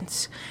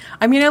acceptance.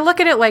 I mean, I look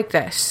at it like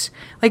this.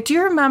 Like, do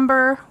you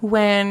remember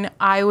when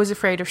I was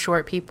afraid of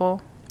short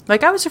people?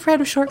 Like, I was afraid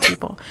of short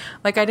people.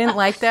 Like, I didn't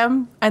like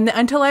them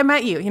until I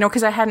met you,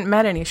 because I hadn't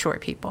met any short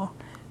people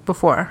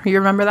before. You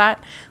remember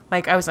that?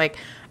 Like, I was like,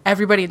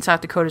 everybody in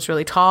South Dakota is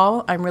really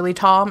tall. I'm really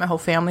tall. My whole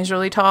family's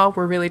really tall.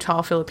 We're really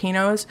tall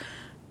Filipinos.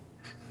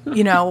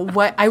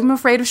 What? I'm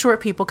afraid of short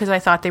people because I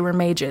thought they were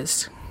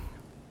mages.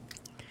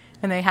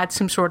 And they had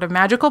some sort of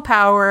magical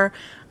power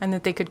and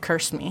that they could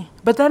curse me.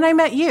 But then I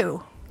met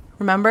you,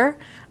 remember?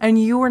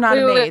 And you were not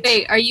a mage.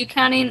 Wait. Are you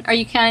counting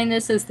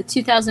this as the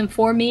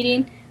 2004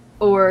 meeting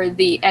or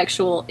the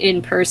actual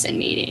in-person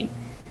meeting?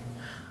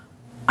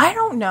 I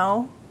don't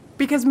know.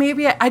 Because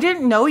maybe I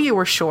didn't know you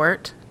were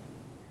short.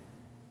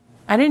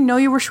 I didn't know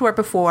you were short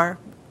before.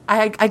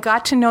 I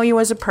got to know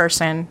you as a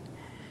person.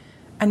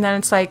 And then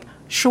it's like,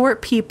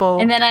 short people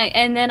and then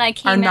I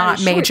came are not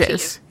out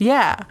mages.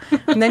 Yeah.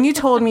 And then you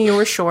told me you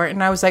were short,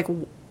 and I was like,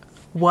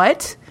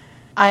 what?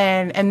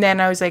 And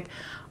then I was like,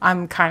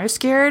 I'm kind of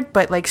scared,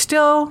 but like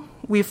still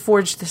we've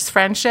forged this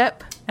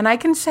friendship. And I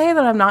can say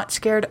that I'm not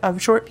scared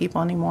of short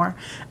people anymore.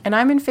 And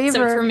I'm in favor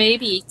So for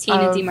maybe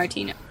Tina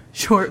DiMartino.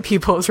 Short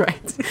people's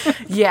rights.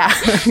 Yeah.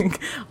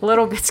 A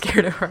little bit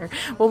scared of her.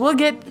 Well, we'll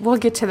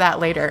get to that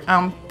later.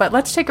 But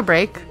let's take a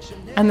break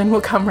and then we'll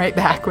come right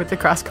back with the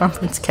cross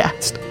conference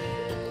cast.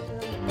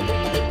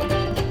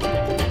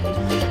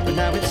 But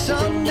now it's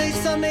Sunday,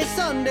 Sunday,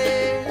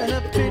 Sunday, and a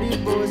pretty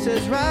voice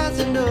is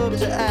rising up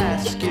to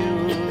ask you,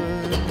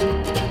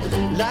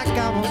 like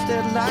I once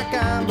did, like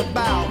I'm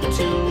about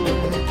to,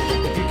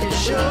 if you can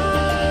show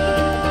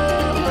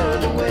her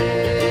the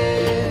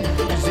way.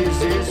 'Cause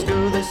this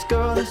girl, this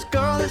girl, this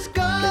girl, this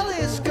girl,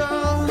 this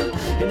girl,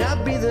 and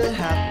I'd be the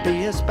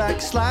happiest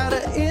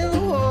backslider in the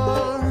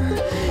world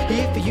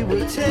if you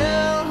would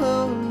tell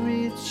her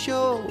it's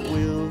your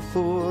will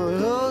for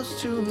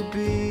us to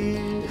be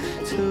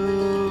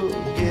together.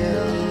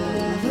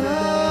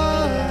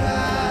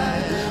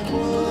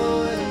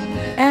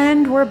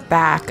 And we're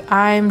back.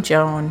 I'm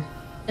Joan.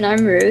 And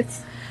I'm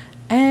Ruth.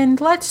 And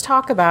let's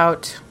talk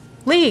about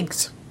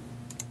leagues.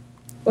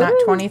 Not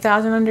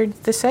 20,000 under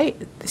the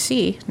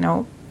sea.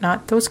 No,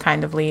 not those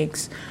kind of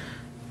leagues.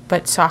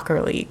 But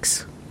soccer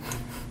leagues.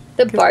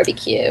 The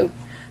barbecue.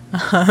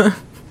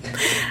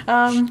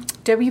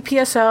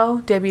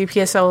 WPSL,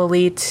 WPSL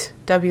Elite,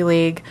 W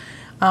League.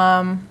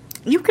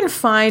 You can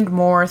find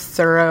more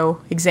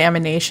thorough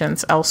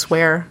examinations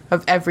elsewhere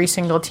of every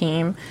single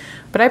team,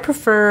 but I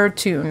prefer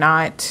to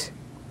not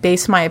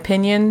base my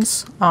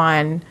opinions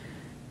on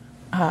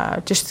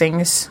just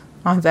things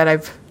that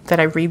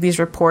I read these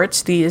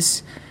reports.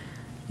 These,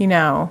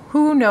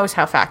 who knows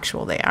how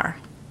factual they are?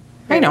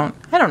 Right.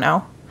 I don't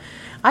know.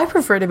 I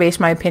prefer to base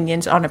my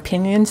opinions on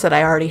opinions that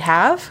I already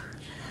have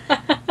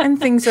and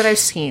things that I've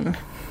seen.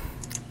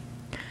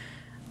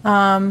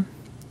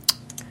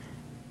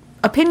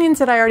 Opinions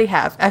that I already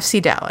have.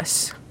 FC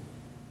Dallas.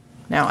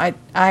 No, I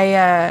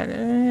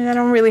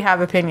don't really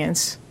have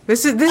opinions.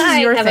 This is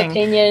your thing.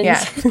 Opinions.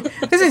 Yeah,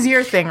 this is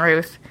your thing,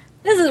 Ruth.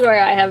 This is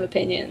where I have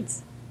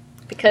opinions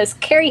because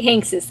Carrie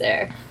Hanks is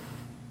there,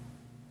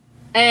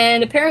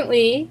 and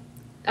apparently,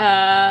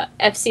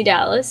 FC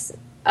Dallas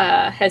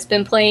has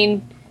been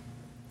playing,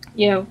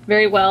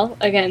 very well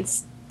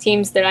against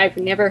teams that I've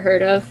never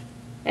heard of,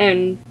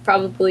 and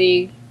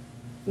probably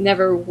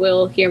never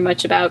will hear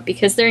much about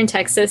because they're in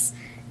Texas.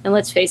 And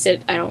let's face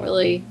it, I don't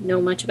really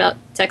know much about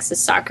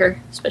Texas soccer,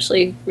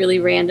 especially really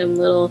random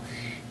little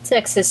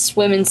Texas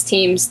women's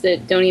teams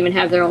that don't even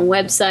have their own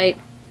website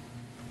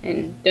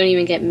and don't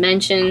even get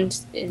mentioned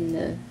in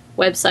the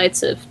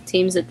websites of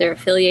teams that they're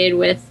affiliated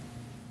with.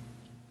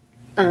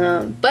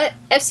 But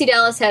FC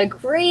Dallas had a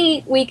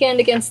great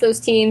weekend against those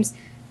teams,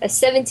 a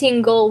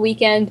 17-goal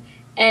weekend,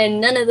 and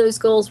none of those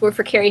goals were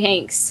for Carrie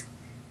Hanks.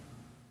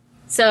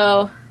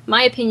 So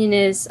my opinion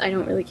is I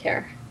don't really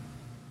care.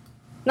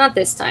 Not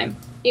this time.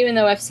 Even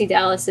though FC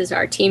Dallas is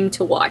our team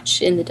to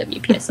watch in the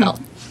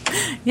WPSL.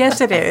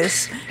 Yes, it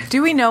is.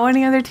 Do we know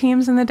any other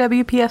teams in the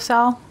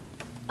WPSL?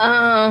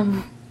 Are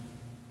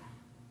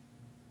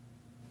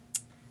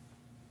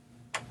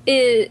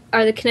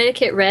the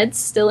Connecticut Reds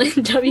still in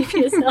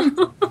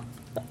WPSL?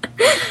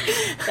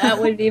 That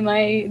would be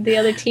the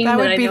other team. That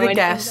would be the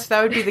guess.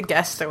 That would be the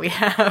guess that we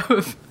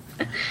have.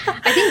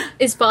 I think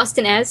is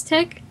Boston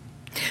Aztec.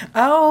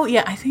 Oh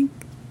yeah, I think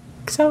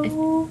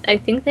so. I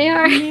think they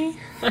are.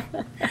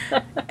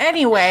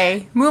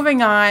 Anyway,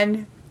 moving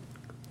on.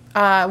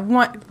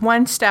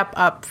 One step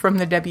up from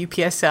the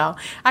WPSL.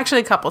 Actually,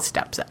 a couple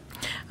steps up.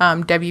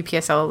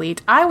 WPSL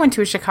Elite. I went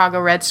to a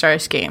Chicago Red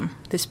Stars game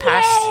this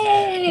past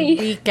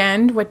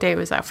weekend. What day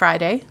was that?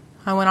 Friday.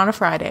 I went on a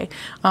Friday.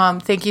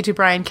 Thank you to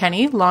Brian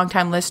Kenny,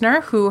 longtime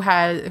listener, who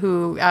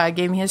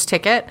gave me his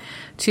ticket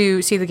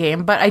to see the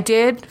game. But I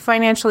did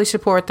financially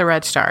support the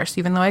Red Stars.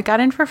 Even though I got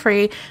in for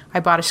free,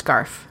 I bought a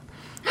scarf.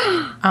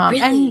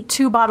 Really? And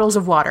 2 bottles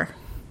of water.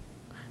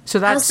 So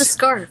that's the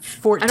scarf?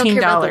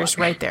 $14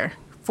 right there.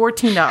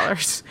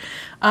 $14.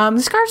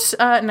 The scarf's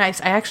nice.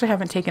 I actually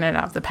haven't taken it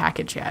out of the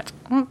package yet.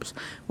 Oops.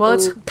 Well,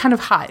 It's kind of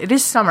hot. It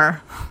is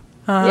summer.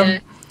 Yeah.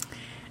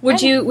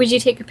 Would you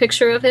take a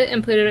picture of it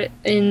and put it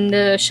in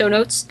the show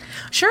notes?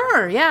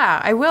 Sure.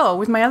 Yeah, I will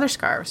with my other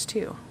scarves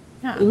too.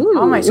 Yeah, Ooh.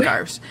 all my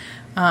scarves.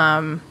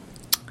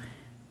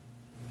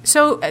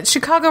 So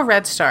Chicago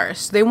Red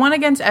Stars, they won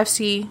against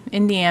FC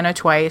Indiana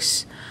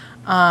twice.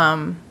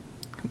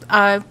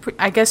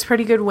 I guess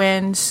pretty good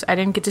wins. I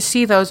didn't get to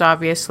see those,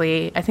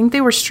 obviously. I think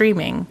they were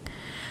streaming.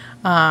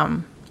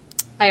 I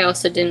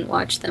also didn't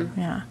watch them.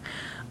 Yeah.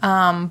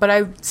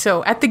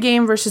 So at the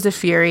game versus the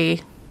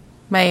Fury,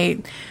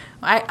 I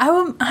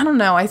don't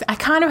know. I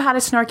kind of had a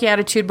snarky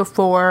attitude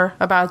before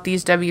about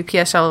these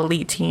WPSL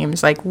Elite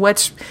teams. Like, are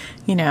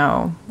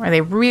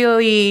they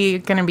really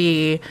going to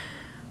be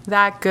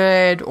that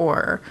good?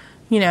 Or,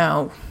 and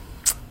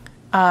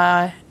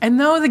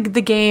though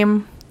the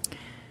game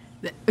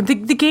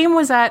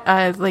was at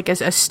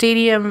a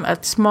stadium,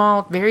 a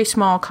small, very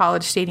small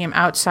college stadium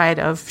outside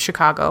of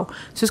Chicago.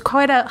 So it's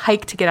quite a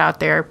hike to get out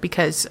there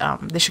because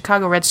the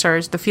Chicago Red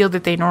Stars, the field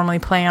that they normally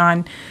play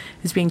on,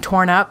 is being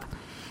torn up.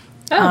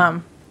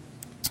 Oh.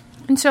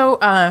 And so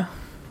I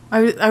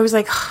was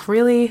like,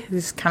 really?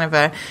 This is kind of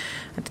a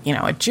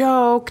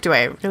joke. Do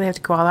I really have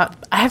to go all out?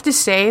 I have to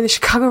say the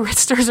Chicago Red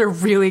Stars are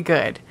really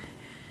good.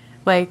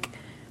 Like,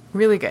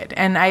 really good.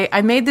 And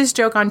I made this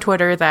joke on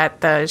Twitter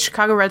that the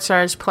Chicago Red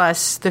Stars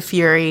plus the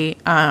Fury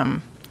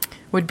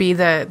would be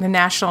the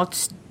national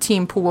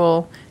team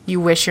pool you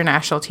wish your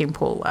national team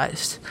pool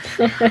was.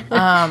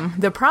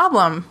 The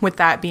problem with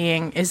that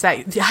being is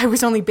that I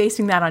was only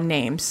basing that on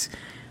names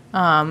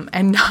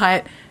and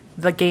not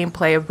the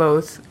gameplay of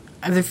both.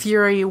 The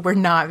Fury were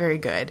not very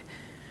good.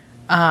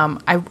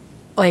 I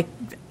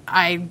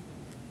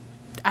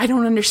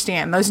don't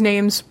understand. Those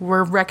names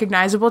were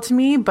recognizable to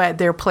me, but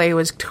their play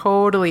was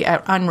totally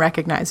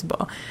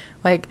unrecognizable.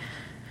 Like,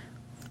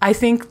 I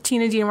think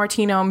Tina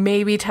DiMartino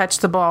maybe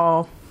touched the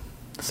ball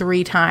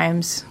 3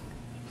 times.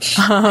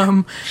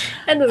 That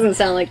doesn't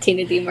sound like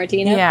Tina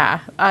DiMartino.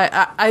 Yeah.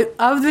 I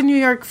of the New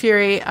York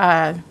Fury,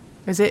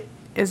 is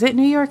it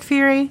New York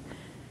Fury?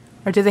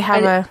 Or do they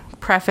have a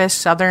preface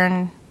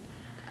Southern?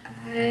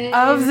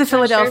 Of the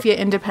Philadelphia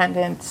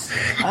Independents,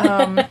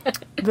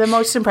 the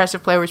most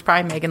impressive player was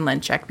probably Megan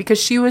Lynchek,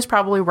 because she was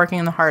probably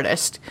working the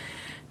hardest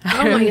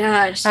Oh my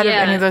gosh, out of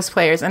any of those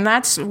players. And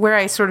that's where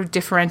I sort of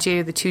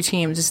differentiated the two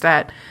teams, is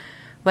that,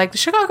 like, the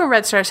Chicago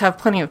Red Stars have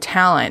plenty of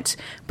talent,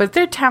 but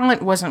their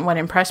talent wasn't what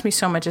impressed me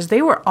so much as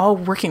they were all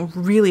working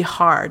really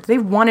hard. They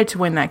wanted to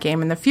win that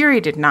game, and the Fury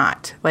did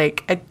not.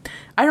 Like,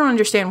 I don't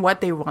understand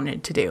what they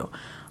wanted to do.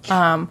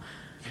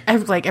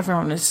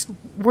 Everyone was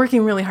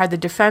working really hard. The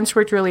defense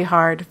worked really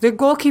hard. The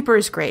goalkeeper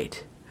is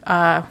great.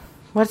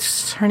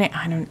 What's her name?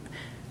 I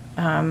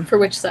don't. For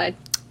which side?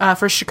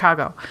 For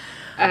Chicago.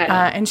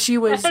 And she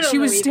was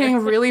staying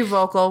really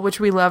vocal, which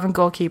we love in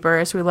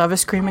goalkeepers. We love a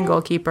screaming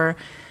goalkeeper.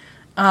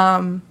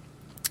 And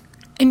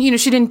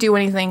she didn't do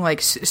anything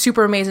like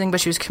super amazing, but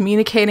she was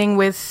communicating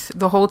with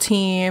the whole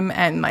team,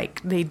 and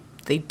like they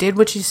did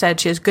what she said.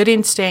 She has good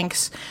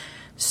instincts.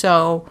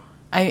 So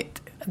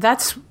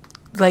that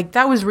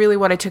was really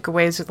what I took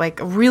away, is like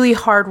a really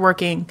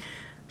hardworking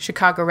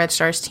Chicago Red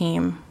Stars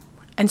team.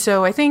 And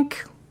so I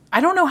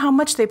don't know how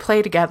much they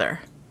play together,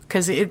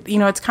 because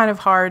it's kind of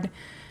hard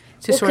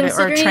to sort of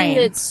or train.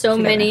 That so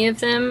together. Many of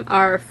them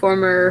are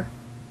former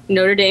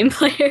Notre Dame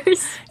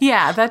players.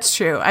 Yeah, that's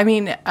true. I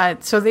mean,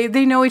 so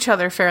they know each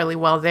other fairly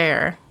well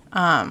there.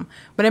 But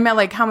I meant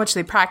like how much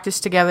they practice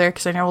together,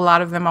 because I know a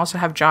lot of them also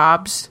have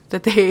jobs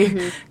that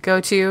they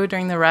go to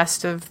during the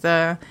rest of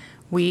the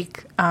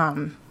week.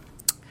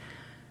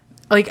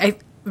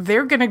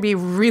 They're going to be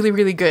really,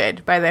 really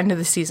good by the end of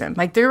the season.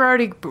 Like, they're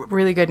already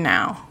really good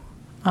now.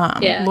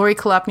 Lori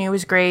Kolupny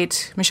was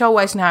great. Michelle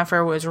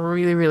Weisenhofer was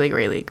really, really,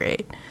 really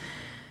great.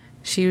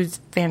 She was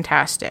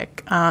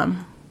fantastic.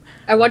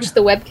 I watched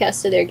the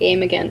webcast of their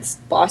game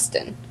against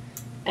Boston,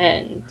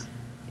 and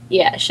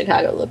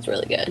Chicago looked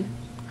really good.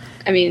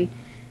 I mean,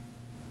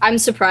 I'm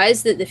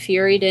surprised that the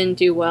Fury didn't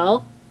do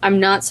well. I'm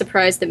not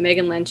surprised that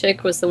Megan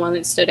Lynchek was the one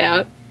that stood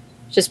out,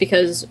 just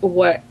because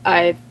what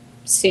I've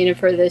seen of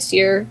her this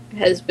year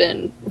has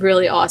been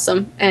really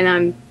awesome, and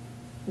I'm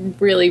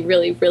really,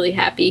 really, really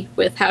happy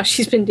with how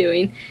she's been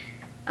doing.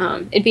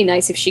 It'd be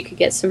nice if she could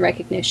get some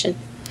recognition.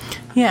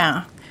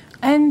 Yeah,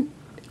 and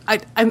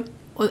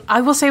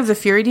I will say of the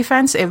Fury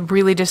defense, it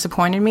really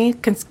disappointed me,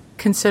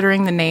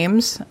 considering the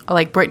names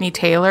like Brittany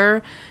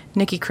Taylor,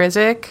 Nikki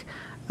Krizik,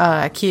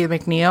 Kia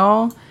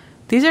McNeil.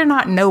 These are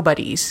not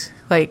nobodies.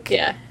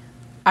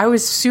 I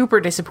was super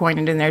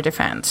disappointed in their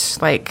defense.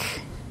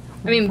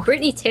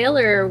 Brittany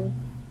Taylor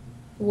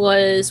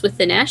was with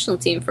the national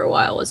team for a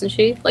while, wasn't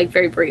she? Like,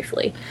 very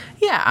briefly.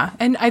 Yeah,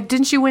 and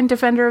didn't she win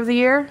Defender of the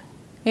Year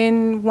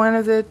in one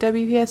of the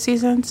WPS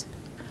seasons?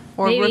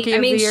 Or maybe. Rookie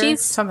of the Year?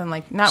 Something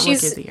like, not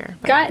Rookie of the Year.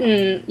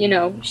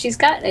 She's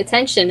gotten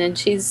attention, and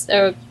she's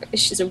a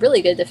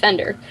really good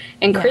defender.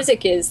 And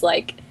Krizik is,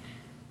 like,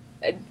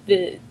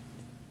 the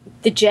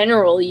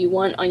general you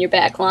want on your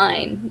back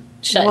line,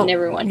 shutting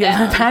everyone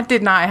down. That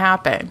did not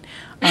happen.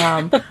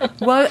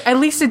 Well, at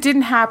least it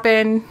didn't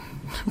happen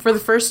for the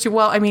first two.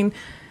 Well, I mean,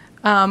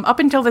 up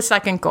until the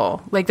second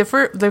goal. Like, the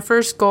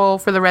first goal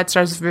for the Red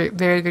Stars was a very,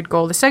 very good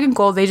goal. The second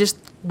goal, they just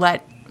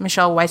let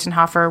Michelle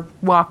Weisenhofer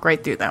walk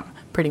right through them,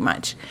 pretty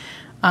much.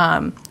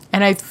 And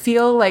I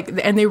feel like,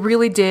 and they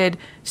really did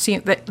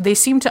seem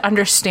to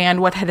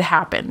understand what had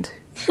happened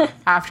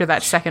after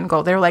that second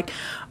goal. They were like,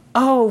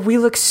 oh, we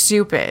look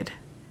stupid.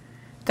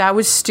 That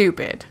was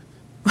stupid.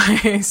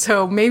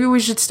 So maybe we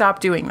should stop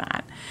doing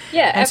that.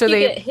 Yeah, and after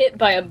you get hit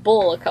by a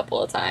bull a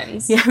couple of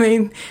times. Yeah, I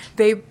mean,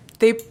 they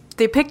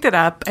picked it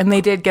up, and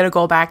they did get a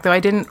goal back, though I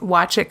didn't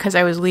watch it because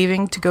I was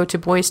leaving to go to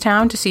Boys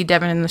Town to see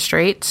Devin in the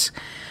Straits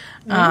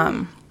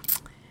at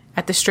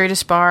the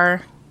straightest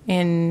bar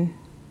in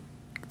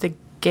the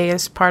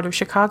gayest part of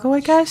Chicago,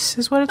 I guess,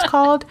 is what it's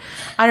called.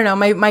 I don't know.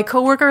 My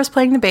coworker was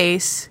playing the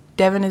bass.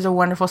 Devin is a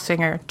wonderful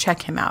singer.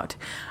 Check him out.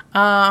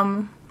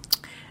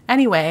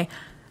 Anyway,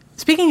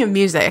 speaking of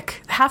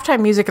music,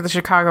 halftime music at the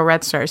Chicago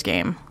Red Stars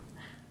game.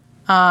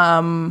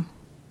 No.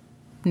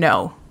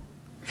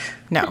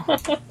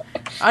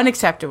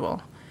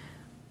 Unacceptable.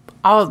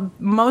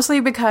 Mostly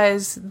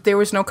because there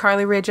was no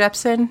Carly Rae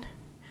Jepsen,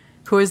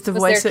 who is the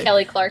Was voice there of...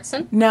 Kelly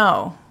Clarkson?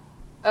 No.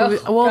 Oh, There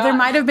God.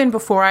 might have been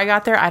before I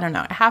got there. I don't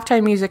know.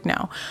 Halftime music,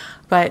 no.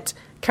 But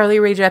Carly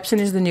Rae Jepsen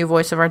is the new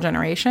voice of our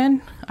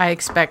generation. I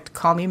expect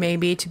Call Me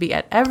Maybe to be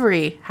at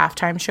every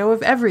halftime show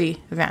of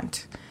every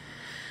event.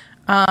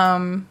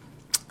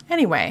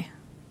 Anyway,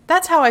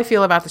 that's how I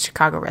feel about the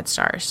Chicago Red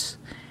Stars.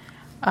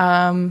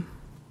 Though,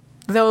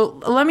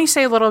 let me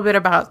say a little bit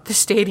about the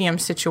stadium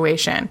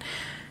situation.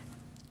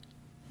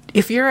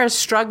 If you're a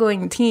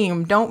struggling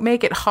team, don't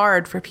make it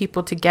hard for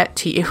people to get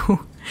to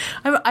you.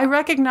 I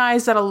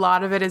recognize that a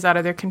lot of it is out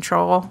of their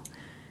control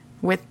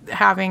with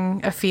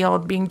having a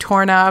field being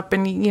torn up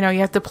and, you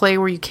have to play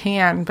where you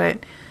can,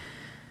 but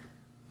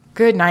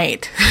good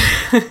night.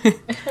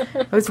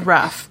 It was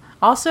rough.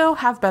 Also,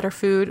 have better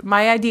food.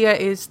 My idea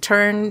is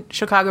turn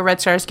Chicago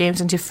Red Stars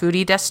games into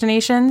foodie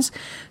destinations.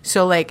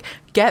 So,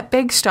 get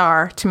Big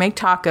Star to make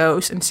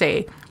tacos and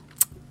say,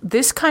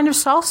 this kind of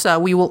salsa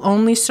we will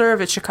only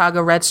serve at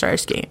Chicago Red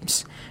Stars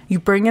games. You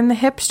bring in the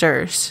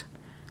hipsters.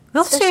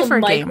 They'll stay for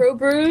a game.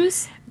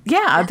 Microbrews.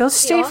 Yeah, they'll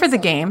stay for the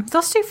game.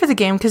 They'll stay for the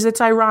game because it's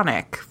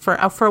ironic for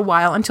a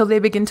while until they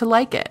begin to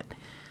like it.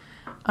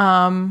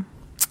 And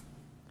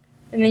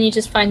then you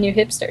just find new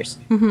hipsters.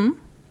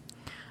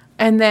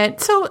 And then,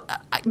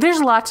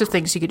 there's lots of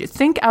things you could do.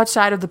 Think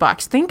outside of the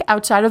box. Think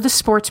outside of the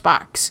sports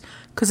box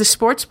because the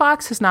sports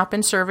box has not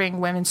been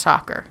serving women's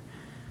soccer.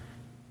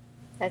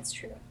 That's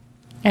true.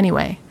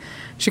 Anyway,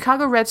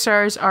 Chicago Red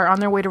Stars are on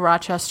their way to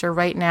Rochester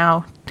right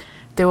now.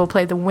 They will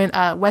play the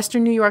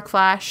Western New York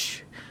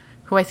Flash,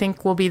 who I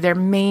think will be their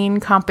main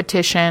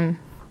competition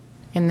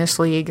in this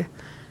league.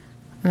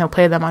 And they'll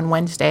play them on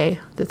Wednesday,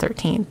 the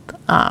 13th.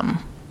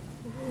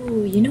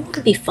 Ooh, you know what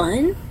would be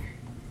fun?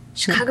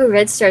 Chicago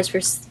Red Stars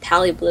versus the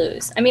Pally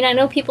Blues. I mean, I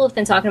know people have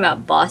been talking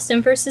about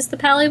Boston versus the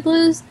Pally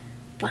Blues,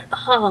 but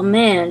oh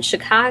man,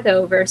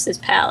 Chicago versus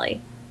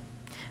Pally.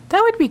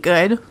 That would be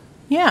good.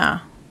 Yeah.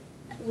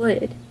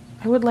 Would.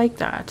 I would like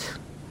that.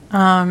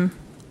 But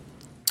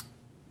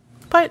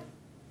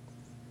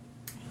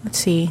let's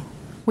see.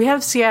 We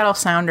have Seattle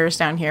Sounders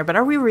down here, but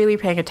are we really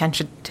paying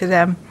attention to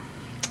them?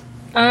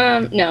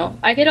 No.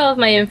 I get all of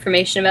my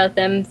information about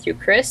them through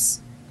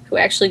Chris, who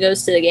actually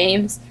goes to the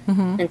games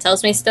and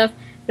tells me stuff.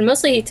 And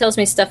mostly he tells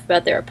me stuff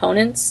about their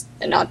opponents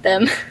and not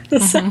them.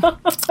 So.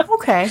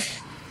 Okay.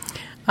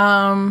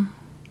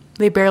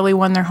 They barely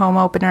won their home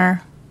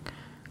opener.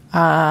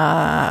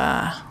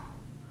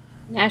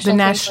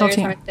 National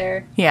team aren't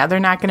there. Yeah, they're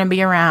not going to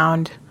be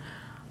around.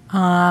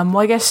 Well,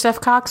 I guess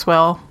Steph Cox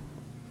will.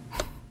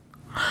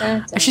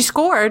 She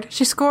scored.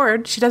 She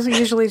doesn't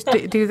usually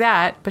do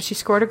that, but she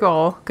scored a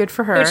goal. Good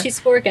for her. Who did she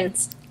score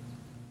against?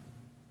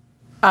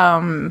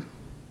 Someone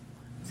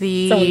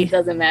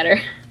doesn't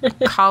matter.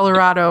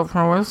 Colorado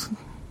was.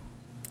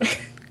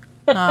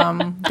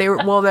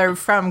 They're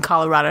from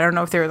Colorado. I don't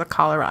know if they were the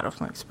Colorado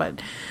Flames,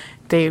 but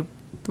they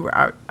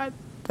were.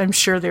 I'm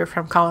sure they were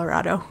from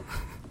Colorado.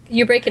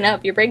 You're breaking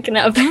up.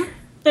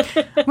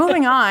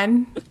 Moving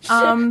on.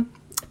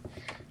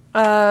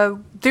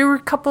 There were a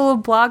couple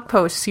of blog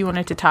posts you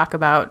wanted to talk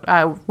about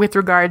with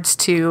regards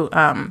to,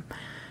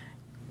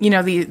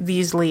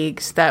 these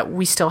leagues that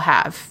we still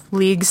have,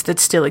 leagues that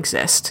still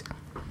exist.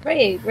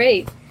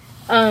 Right.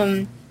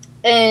 And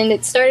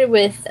it started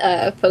with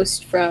a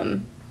post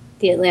from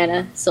the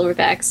Atlanta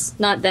Silverbacks,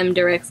 not them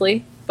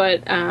directly,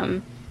 but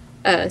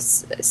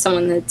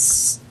someone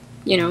that's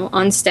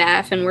on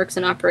staff and works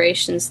in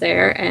operations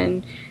there.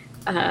 And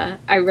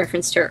I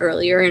referenced her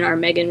earlier in our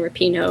Megan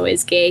Rapinoe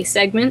is Gay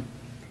segment.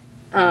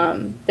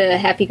 The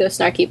Happy Go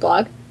Snarky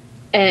blog,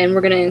 and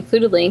we're going to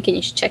include a link and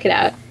you should check it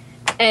out.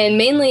 And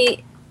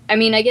mainly, I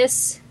mean, I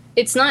guess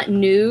it's not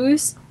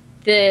news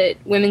that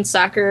women's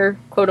soccer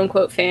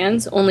quote-unquote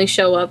fans only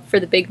show up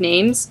for the big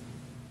names,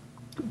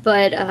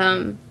 but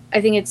I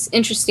think it's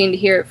interesting to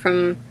hear it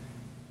from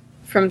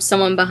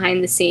someone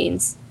behind the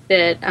scenes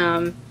that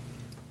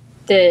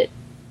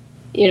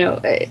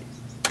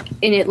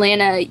in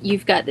Atlanta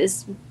you've got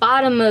this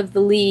bottom of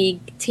the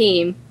league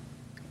team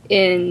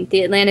in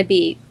the Atlanta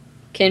Beat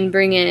can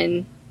bring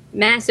in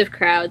massive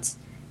crowds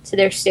to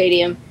their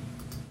stadium.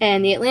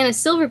 And the Atlanta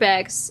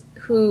Silverbacks,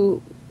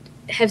 who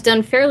have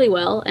done fairly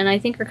well, and I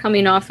think are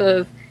coming off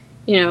of,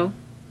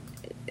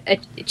 a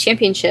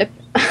championship,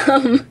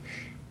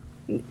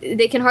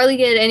 they can hardly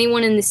get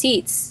anyone in the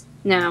seats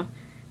now.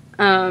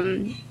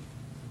 And,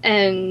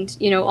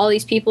 all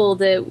these people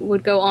that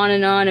would go on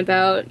and on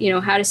about,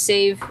 how to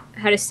save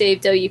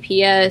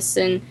WPS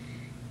and,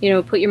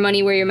 put your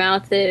money where your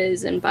mouth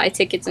is and buy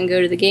tickets and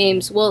go to the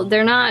games. Well,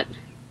 they're not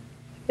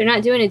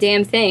doing a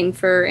damn thing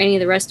for any of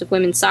the rest of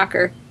women's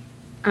soccer.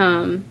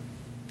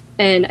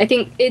 And I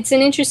think it's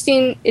an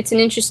interesting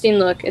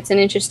look. It's an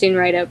interesting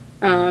write-up.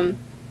 And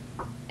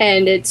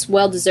it's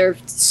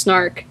well-deserved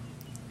snark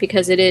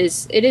because it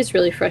is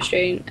really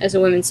frustrating as a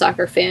women's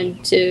soccer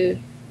fan to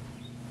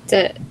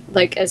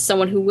as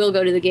someone who will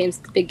go to the games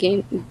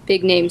the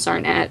big names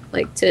aren't at,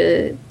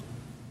 to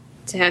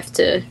have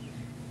to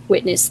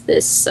witness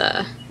this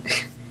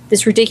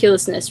this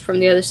ridiculousness from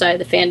the other side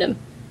of the fandom.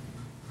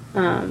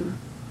 Did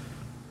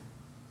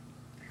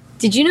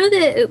you know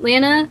that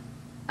Atlanta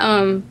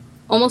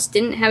almost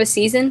didn't have a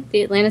season?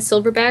 The Atlanta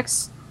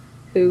Silverbacks,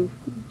 who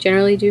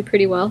generally do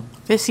pretty well.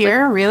 This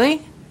year,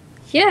 really?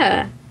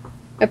 Yeah.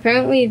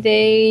 Apparently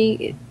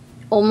they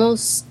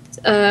almost,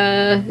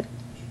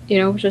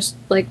 just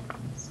like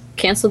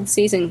canceled the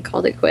season,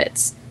 called it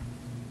quits.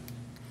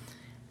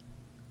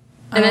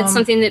 And that's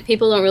something that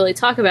people don't really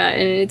talk about.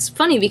 And it's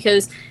funny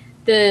because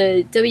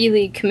the W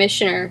League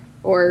commissioner,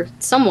 or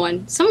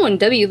someone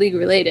W League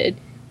related,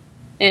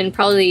 and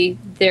probably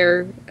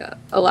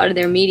a lot of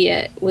their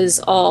media was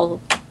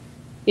all,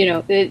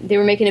 they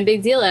were making a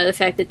big deal out of the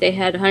fact that they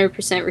had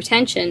 100%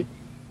 retention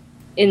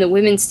in the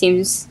women's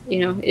teams,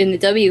 in the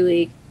W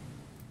League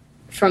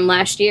from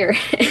last year.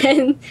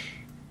 And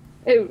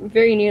it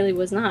very nearly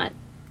was not.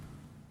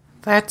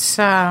 That's,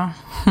 yeah.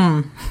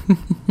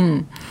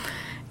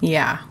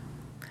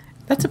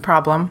 That's a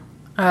problem.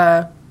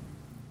 Yeah.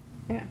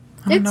 I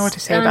don't know what to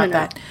say about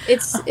that.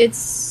 It's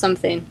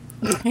something.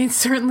 It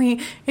certainly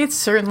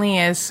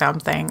is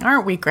something.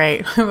 Aren't we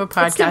great? We have a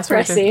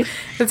podcast.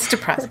 It's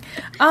depressing.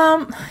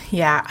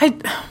 Yeah.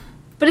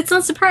 But it's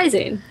not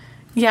surprising.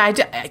 Yeah,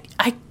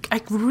 I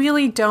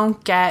really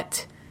don't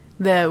get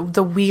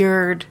the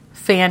weird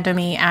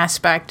fandom-y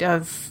aspect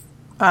of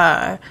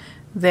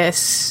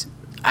this.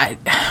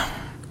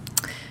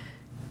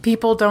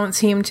 People don't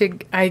seem to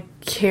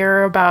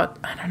care about,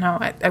 I don't know,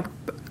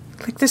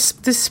 like this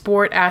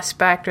sport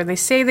aspect, or they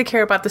say they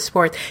care about the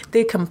sport.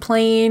 They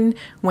complain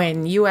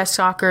when U.S.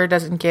 soccer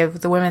doesn't give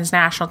the women's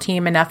national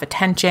team enough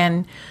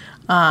attention,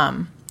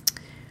 but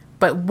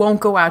won't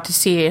go out to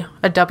see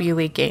a W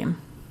League game.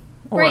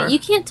 Right, you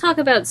can't talk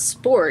about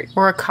sport.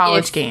 Or a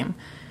college game.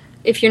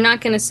 If you're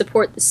not going to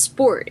support the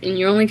sport, and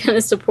you're only going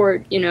to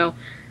support,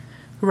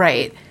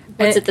 right,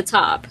 what's at the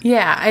top.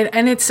 Yeah,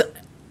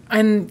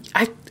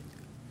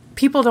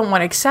 people don't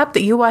want to accept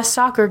that U.S.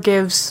 soccer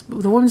gives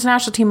the women's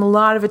national team a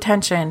lot of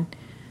attention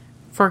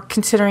for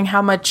considering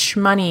how much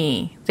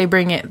money they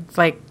bring it,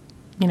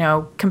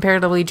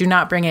 comparatively do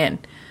not bring in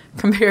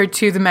compared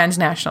to the men's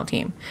national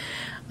team.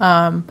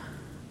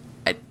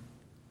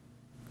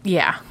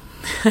 Yeah.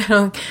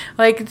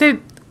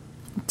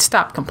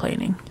 Stop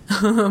complaining.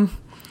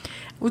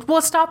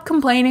 Well, stop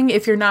complaining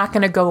if you're not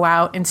going to go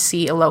out and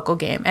see a local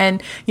game.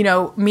 And,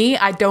 me,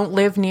 I don't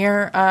live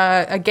near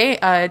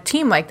a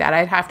team like that.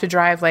 I'd have to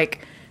drive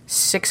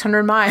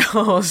 600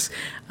 miles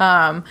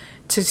to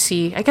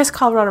see, I guess,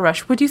 Colorado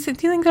Rush. Do you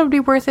think that would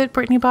be worth it,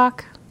 Brittany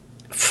Bach?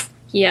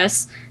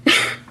 Yes.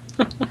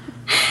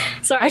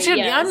 Sorry,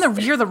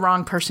 yes. You're the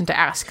wrong person to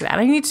ask that.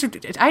 I need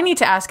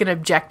to ask an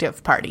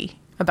objective party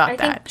about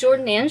that. I think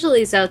Jordan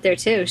Angeli's out there,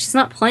 too. She's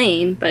not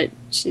playing, but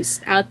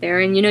she's out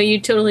there. And,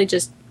 you totally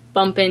just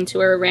bump into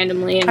her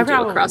randomly and do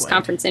a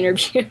cross-conference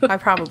interview. I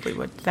probably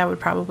would. That would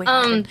probably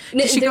happen.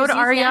 Did she go to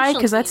REI?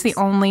 Because that's the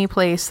only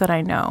place that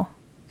I know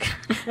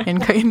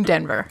in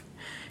Denver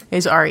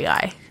is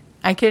REI.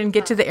 I can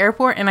get to the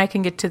airport, and I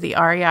can get to the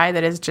REI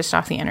that is just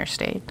off the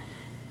interstate.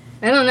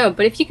 I don't know,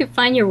 but if you could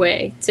find your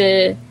way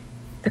to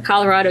the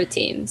Colorado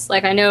teams,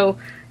 I know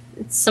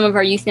some of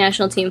our youth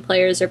national team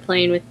players are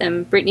playing with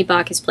them. Brittany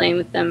Bach is playing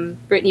with them.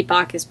 Brittany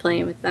Bach is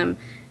playing with them.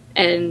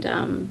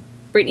 And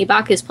Brittany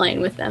Bach is playing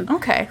with them.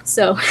 Okay.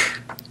 So,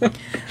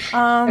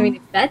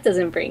 if that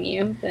doesn't bring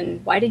you,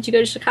 then why did you go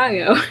to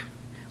Chicago?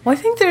 Well, I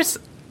think there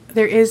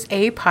is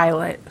a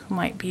pilot who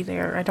might be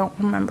there. I don't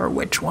remember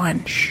which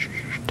one. Shh,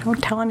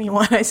 don't tell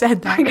anyone I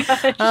said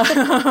that.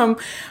 Oh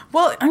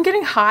well, I'm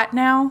getting hot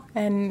now,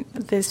 and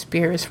this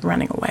beer is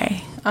running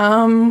away.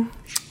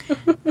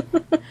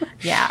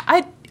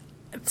 Yeah,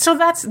 so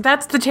that's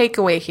the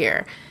takeaway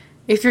here.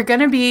 If you're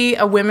going to be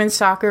a women's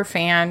soccer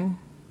fan,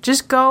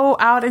 just go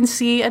out and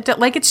see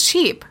it's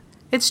cheap.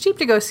 It's cheap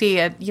to go see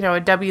a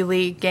W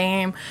League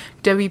game,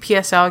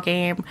 WPSL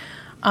game.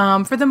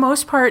 For the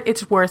most part,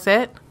 it's worth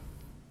it.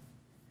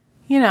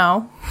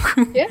 Yeah.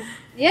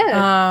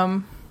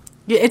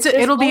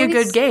 It'll be a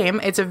good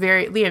game. It's a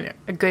very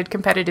a good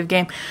competitive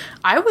game.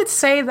 I would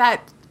say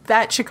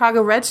that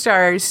Chicago Red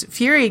Stars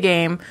Fury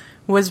game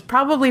was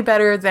probably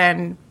better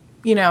than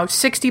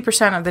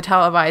 60% of the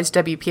televised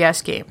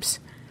WPS games.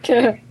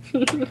 Do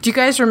you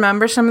guys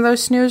remember some of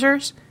those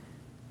snoozers?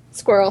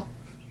 Squirrel.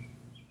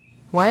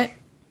 What?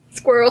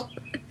 Squirrel.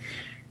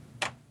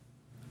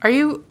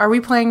 Are we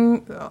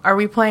playing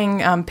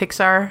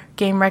Pixar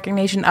game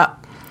recognition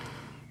up?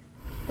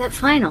 That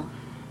final.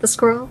 The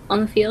squirrel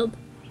on the field.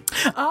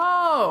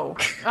 Oh,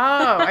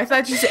 I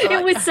thought you said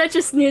it was such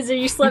a snoozer,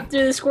 you slept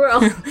through the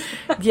squirrel.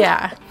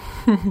 Yeah.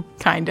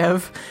 Kind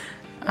of.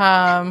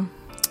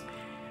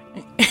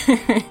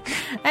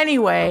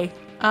 Anyway,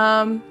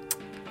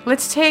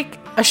 let's take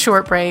a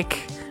short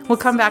break. We'll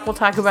come back. We'll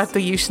talk about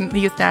the youth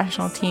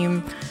national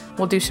team.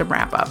 We'll do some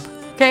wrap up.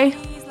 Okay?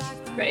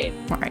 Right.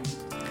 All right.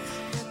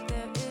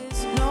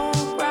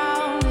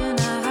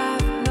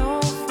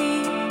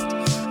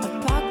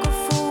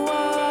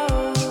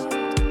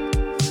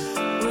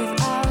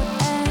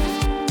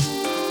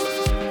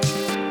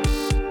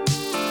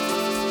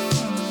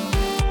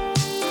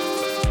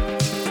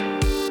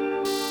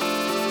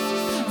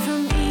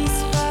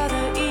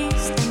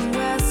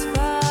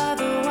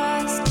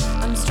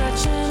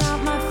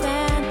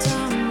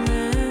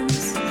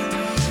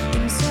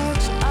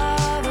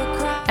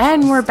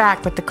 And we're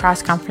back with the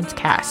Cross Conference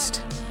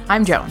cast.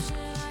 I'm Joan.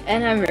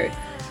 And I'm Ruth.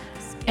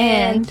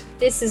 And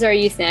this is our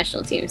youth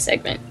national team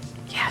segment.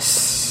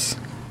 yes.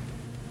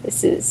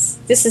 This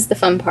is the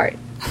fun part.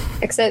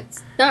 Except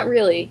not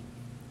really,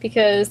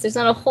 because there's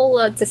not a whole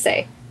lot to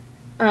say.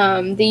 The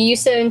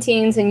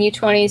U17s and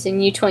U20s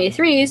and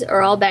U23s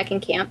are all back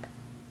in camp.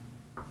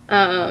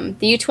 The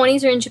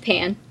U20s are in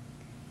Japan.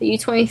 The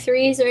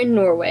U23s are in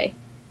Norway.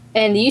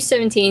 And the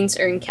U17s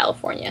are in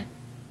California.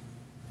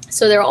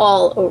 So they're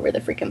all over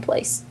the freaking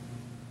place.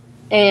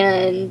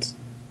 And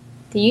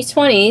the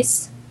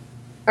U20s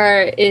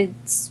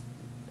it's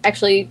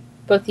actually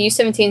both the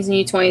U17s and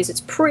U20s,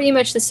 it's pretty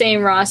much the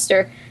same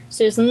roster,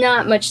 so there's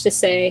not much to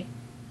say.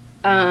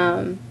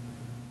 There's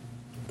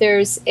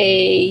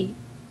a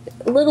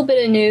little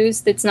bit of news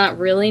that's not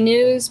really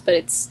news, but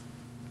it's,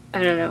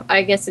 I don't know,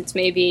 I guess it's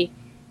maybe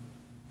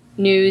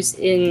news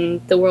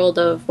in the world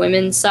of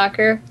women's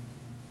soccer,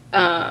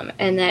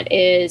 and that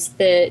is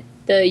that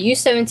the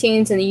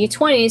U17s and the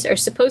U20s are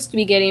supposed to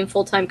be getting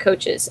full-time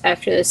coaches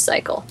after this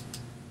cycle,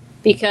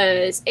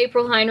 because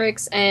April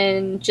Heinrichs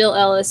and Jill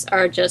Ellis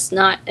are just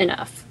not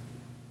enough.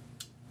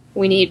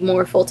 We need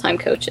more full-time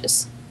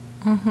coaches.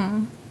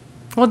 Mm-hmm.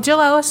 Well, Jill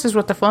Ellis is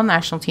with the full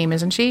national team,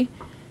 isn't she?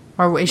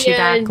 Or is she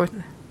back with...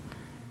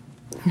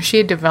 Is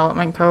she a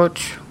development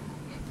coach?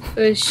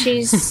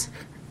 She's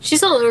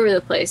all over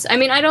the place. I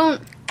mean, I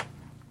don't...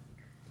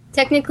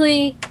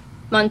 Technically,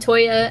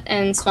 Montoya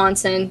and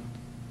Swanson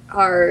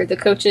are the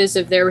coaches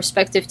of their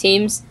respective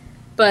teams,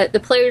 but the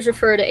players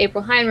refer to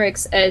April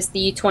Heinrichs as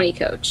the U20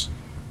 coach.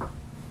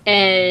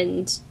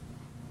 And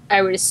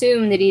I would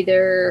assume that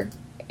either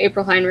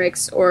April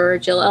Heinrichs or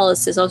Jill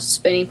Ellis is also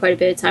spending quite a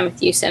bit of time with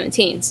the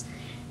U17s.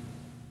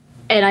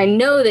 And I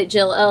know that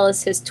Jill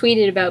Ellis has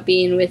tweeted about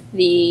being with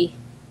the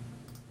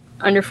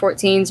under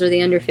 14s or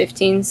the under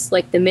 15s,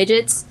 like the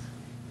midgets.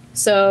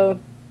 So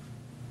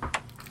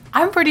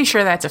I'm pretty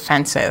sure that's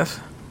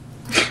offensive.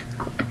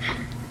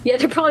 yeah,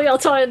 they're probably all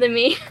taller than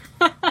me.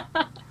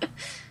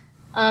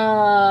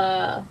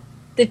 The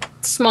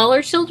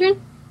smaller children?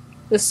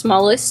 The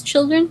smallest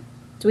children?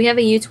 Do we have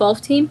a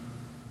U12 team?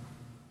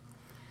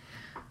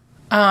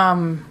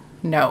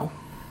 No.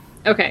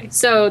 Okay,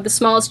 so the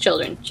smallest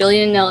children. Jill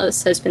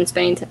Ellis has been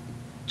spending time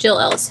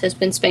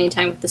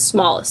with the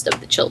smallest of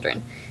the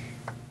children.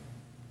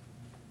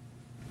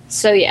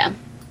 So yeah.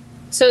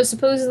 So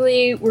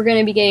supposedly we're going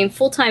to be getting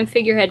full-time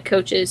figurehead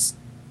coaches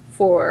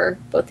for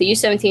both the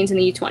U17s and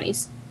the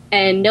U20s.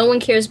 And no one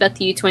cares about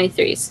the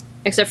U23s,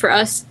 except for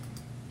us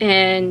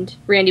and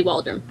Randy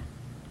Waldrum.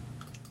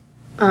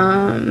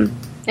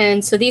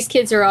 And so these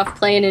kids are off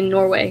playing in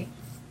Norway.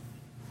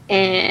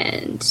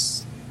 And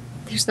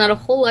there's not a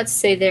whole lot to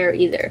say there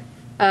either.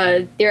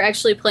 They're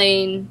actually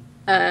playing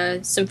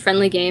some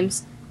friendly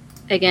games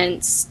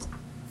against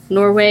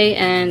Norway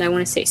and I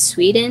want to say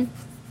Sweden.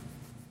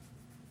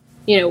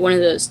 You know, one of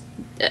those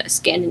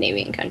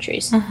Scandinavian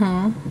countries.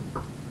 Mm-hmm.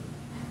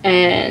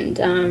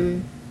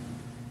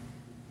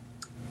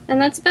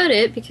 And that's about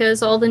it,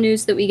 because all the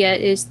news that we get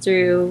is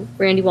through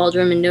Randy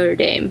Waldrum and Notre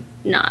Dame,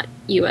 not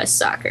U.S.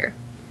 soccer.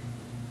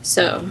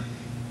 So,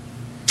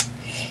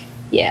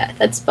 yeah,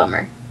 that's a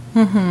bummer.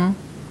 Mm-hmm.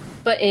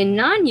 But in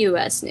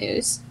non-U.S.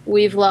 news,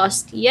 we've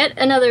lost yet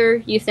another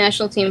youth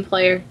national team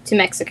player to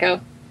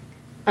Mexico.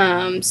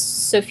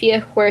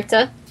 Sofia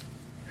Huerta,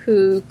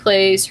 who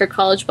plays her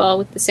college ball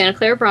with the Santa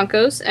Clara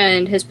Broncos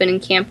and has been in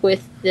camp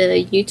with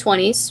the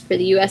U20s for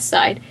the U.S.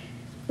 side,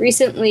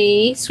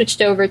 recently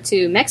switched over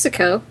to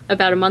Mexico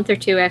about a month or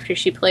two after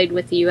she played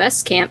with the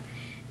U.S. camp,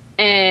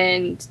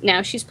 and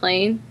now she's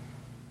playing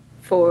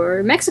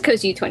for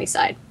Mexico's U20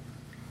 side.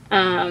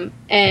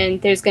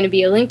 And there's going to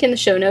be a link in the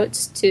show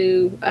notes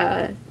to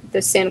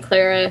the Santa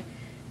Clara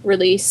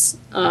release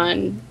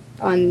on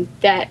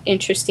that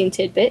interesting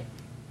tidbit.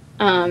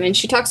 And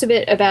she talks a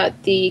bit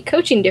about the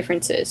coaching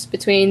differences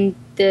between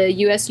the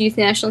U.S. youth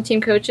national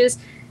team coaches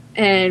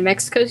and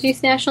Mexico's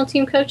youth national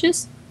team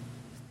coaches.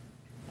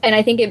 And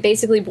I think it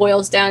basically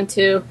boils down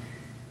to,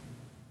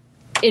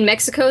 in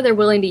Mexico, they're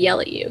willing to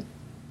yell at you.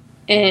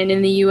 And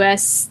in the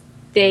U.S.,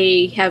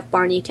 they have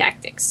Barney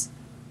tactics.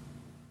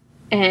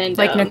 And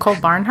like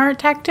Nicole Barnhart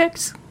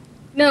tactics?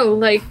 No,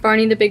 like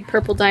Barney the Big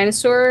Purple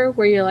Dinosaur,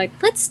 where you're like,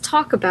 let's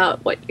talk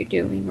about what you're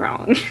doing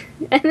wrong.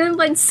 And then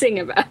let's sing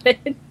about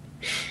it.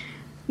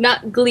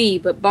 Not Glee,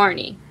 but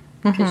Barney.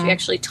 Because you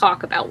actually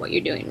talk about what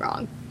you're doing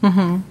wrong.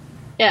 Mm-hmm.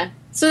 Yeah.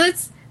 So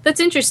that's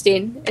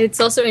interesting. It's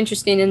also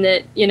interesting in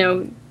that, you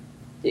know,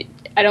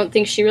 I don't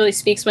think she really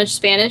speaks much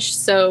Spanish,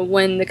 so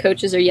when the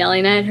coaches are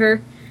yelling at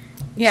her...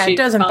 Yeah, it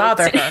doesn't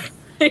bother her.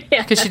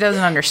 Yeah. Because she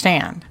doesn't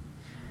understand.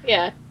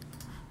 Yeah.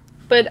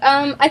 But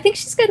I think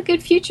she's got a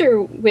good future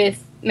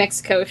with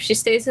Mexico if she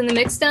stays in the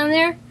mix down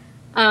there.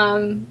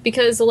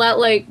 Because a lot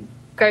like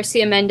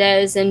Garcia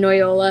Mendez and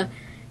Noyola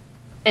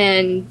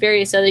and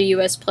various other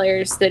U.S.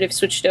 players that have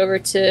switched over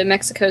to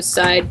Mexico's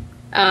side,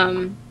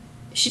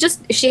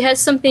 she has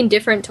something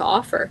different to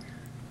offer.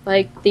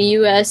 Like, the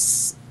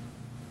U.S.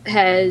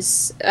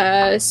 has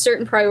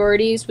certain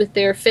priorities with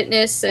their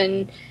fitness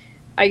and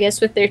I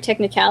guess with their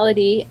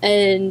technicality,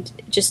 and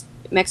just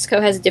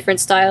Mexico has a different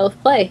style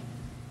of play.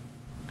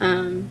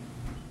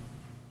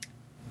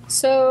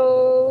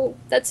 So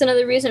that's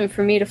another reason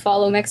for me to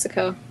follow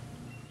Mexico.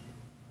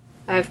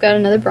 I've got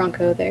another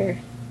Bronco there.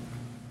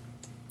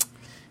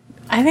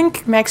 I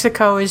think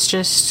Mexico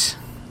is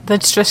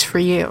that's just for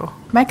you.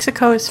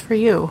 Mexico is for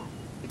you.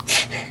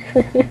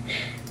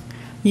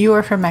 You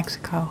are from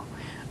Mexico.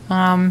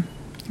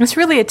 It's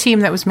really a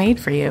team that was made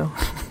for you.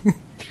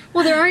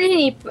 Well, there aren't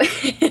any...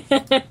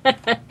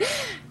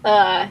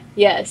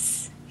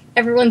 yes.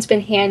 Everyone's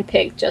been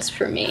handpicked just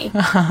for me.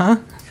 Uh-huh.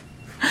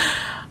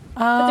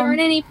 But there aren't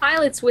any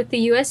pilots with the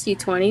US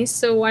U-20s,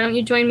 so why don't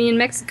you join me in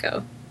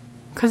Mexico?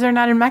 Because they're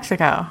not in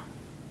Mexico.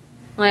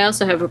 Well, I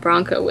also have a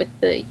Bronco with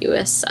the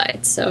US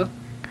side, so...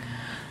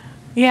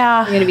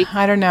 Yeah, You're gonna be-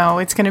 I don't know.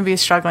 It's going to be a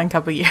struggling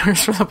couple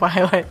years for the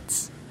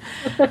pilots.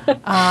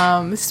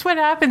 This is what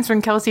happens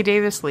when Kelsey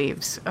Davis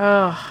leaves.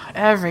 Oh,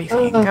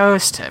 everything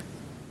goes to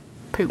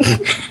poop.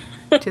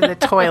 To the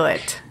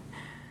toilet.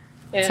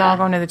 Yeah. It's all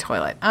going to the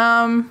toilet.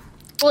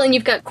 Well, and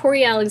you've got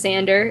Corey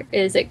Alexander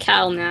is at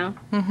Cal now.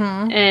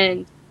 Mm-hmm.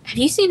 And have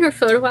you seen her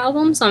photo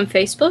albums on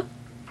Facebook?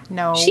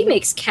 No. She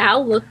makes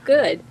Cal look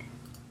good.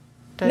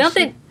 Does Not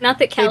she?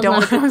 that Cal's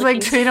not a good I was like,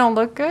 looking they don't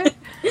look good?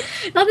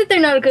 Not that they're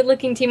not a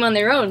good-looking team on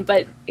their own,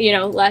 but,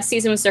 last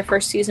season was their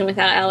first season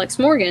without Alex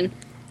Morgan.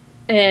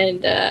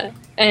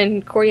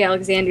 And Corey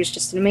Alexander's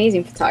just an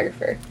amazing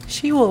photographer.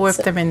 She will whip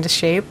them into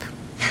shape.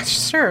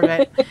 Sure of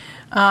it.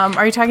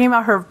 Are you talking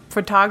about her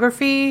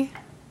photography?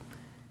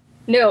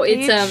 No,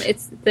 Page?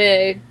 it's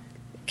the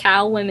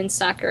Cal Women's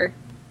Soccer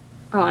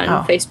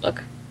on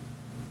Facebook.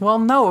 Well,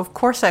 no, of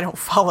course I don't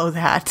follow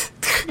that.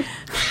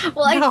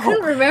 Well, No. I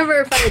couldn't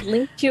remember if I had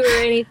linked you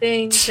or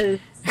anything, because,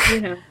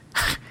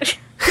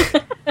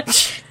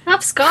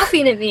 Stop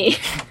scoffing at me.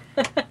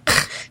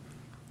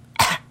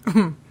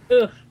 Ugh.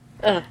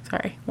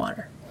 Sorry,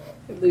 water.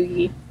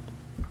 Loogie.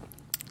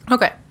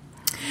 Okay.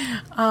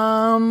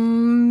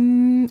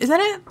 Is that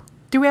it?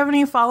 Do we have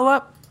any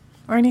follow-up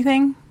or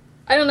anything?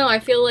 I don't know. I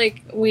feel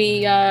like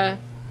we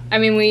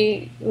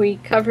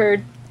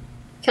covered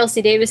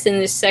Kelsey Davis in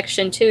this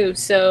section too,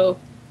 so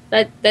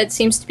that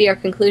seems to be our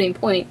concluding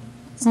point.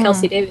 It's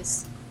Kelsey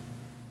Davis.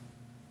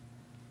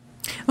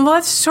 Well,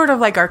 that's sort of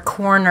like our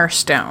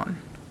cornerstone.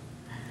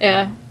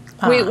 Yeah.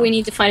 We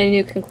need to find a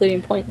new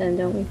concluding point then,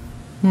 don't we?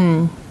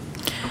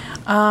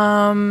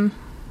 Are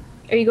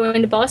you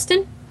going to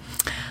Boston?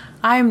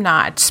 I'm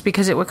not,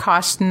 because it would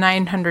cost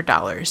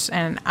 $900,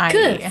 and I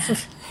Good.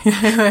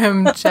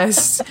 am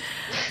just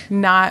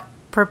not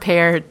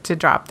prepared to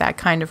drop that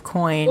kind of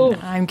coin. Ooh.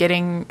 I'm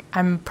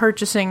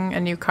purchasing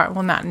a new car.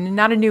 Well, not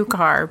a new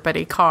car, but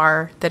a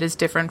car that is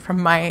different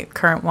from my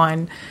current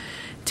one,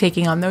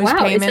 taking on those Wow,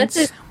 payments.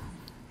 is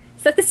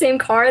that the same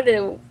car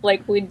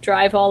that we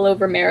drive all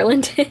over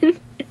Maryland in?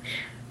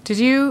 Did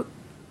you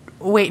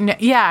wait? No,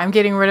 yeah, I'm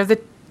getting rid of the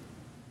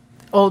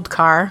old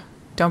car.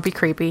 Don't be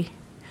creepy.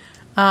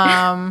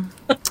 And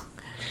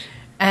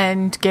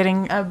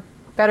getting a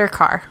better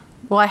car.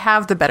 Well, I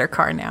have the better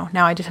car now.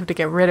 Now I just have to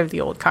get rid of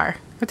the old car.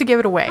 I have to give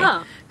it away.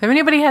 Oh. If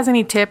anybody has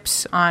any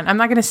tips on... I'm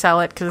not going to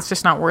sell it because it's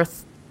just not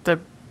worth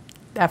the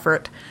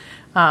effort.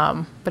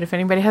 But if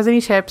anybody has any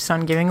tips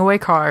on giving away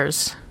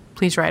cars,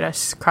 please write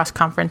us,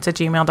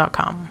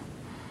 crossconference@gmail.com.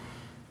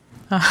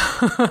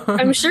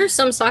 I'm sure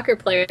some soccer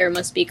player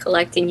must be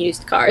collecting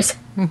used cars.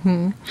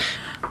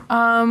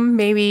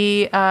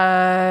 Maybe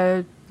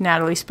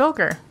Natalie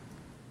Spilker.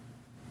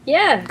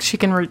 Yeah, She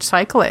can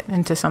recycle it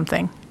into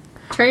something.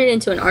 turn it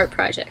into an art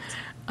project.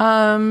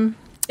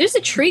 There's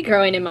a tree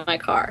growing in my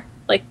car.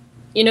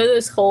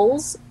 Those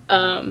holes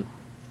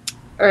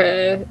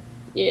or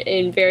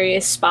in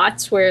various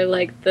spots where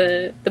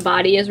the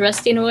body is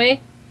rusting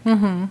away.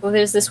 Mm-hmm. Well,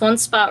 there's this one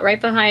spot right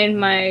behind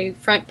my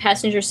front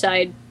passenger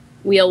side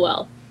wheel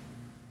well,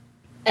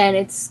 and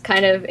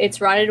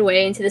it's rotted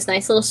away into this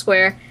nice little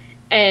square.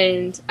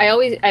 And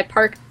I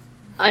park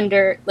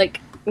under,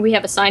 we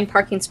have assigned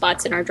parking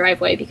spots in our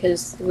driveway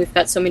because we've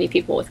got so many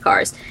people with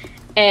cars.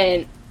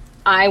 And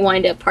I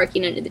wind up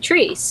parking under the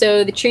tree.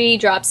 So the tree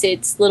drops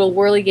its little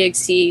whirligig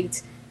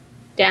seeds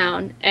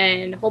down,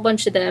 and a whole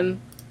bunch of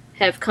them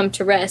have come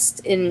to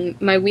rest in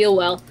my wheel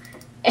well.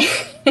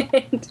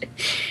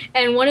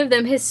 And one of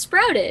them has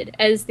sprouted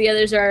as the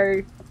others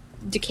are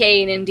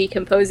decaying and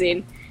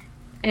decomposing.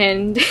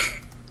 And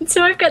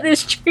so I've got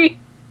this tree,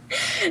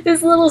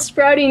 this little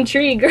sprouting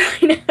tree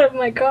growing out of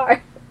my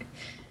car.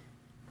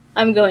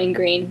 I'm going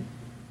green.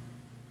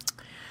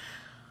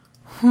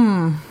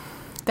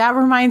 That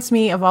reminds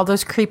me of all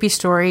those creepy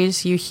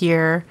stories you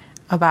hear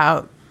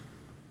about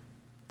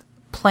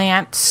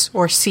plants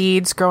or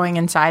seeds growing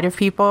inside of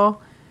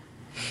people.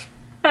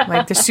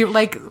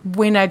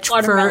 When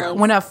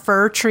a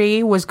fir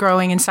tree was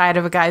growing inside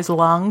of a guy's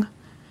lung.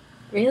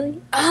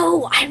 Really?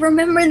 Oh, I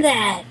remember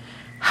that.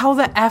 How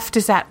the F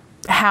does that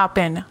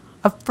happen?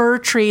 A fir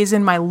tree is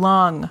in my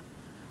lung.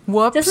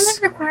 Whoops.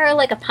 Doesn't that require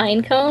a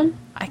pine cone?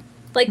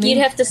 You'd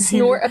have to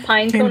snort a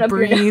pine cone up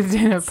your breathed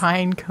nose. in a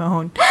pine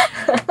cone.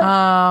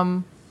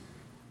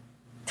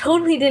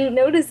 Totally didn't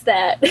notice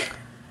that.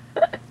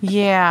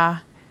 Yeah.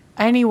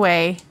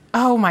 Anyway,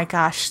 oh my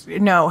gosh.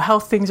 No,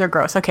 health things are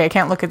gross. Okay, I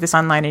can't look at this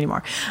online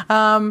anymore.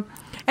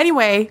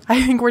 Anyway,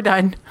 I think we're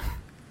done.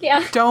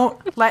 Yeah.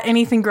 Don't let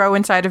anything grow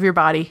inside of your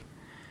body.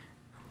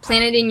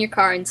 Plant it in your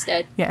car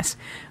instead. Yes.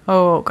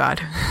 Oh,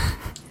 God.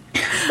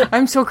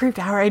 I'm so creeped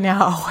out right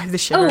now. I have the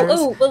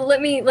shivers. Well,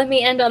 let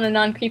me end on a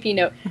non-creepy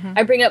note. Mm-hmm.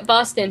 I bring up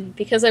Boston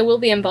because I will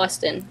be in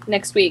Boston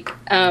next week.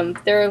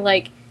 There are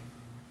like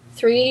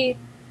three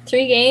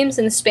games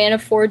in the span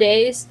of 4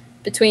 days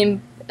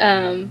between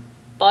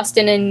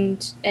Boston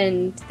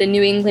and the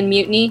New England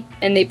Mutiny,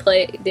 and they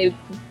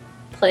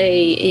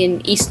play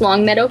in East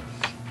Longmeadow.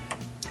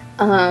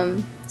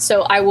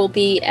 So I will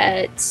be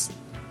at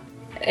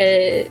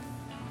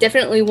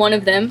definitely one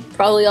of them,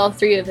 probably all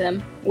three of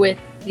them, with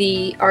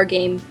the Our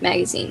Game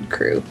magazine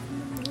crew.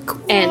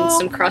 Cool. And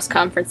some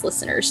cross-conference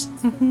listeners.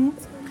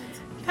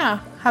 Yeah,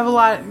 have a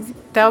lot.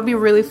 That would be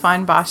really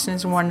fun.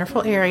 Boston's a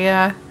wonderful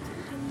area.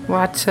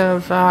 Lots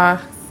of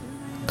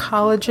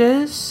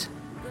colleges.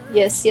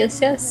 Yes.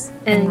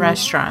 And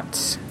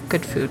restaurants.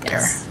 Good food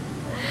yes.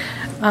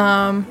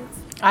 there.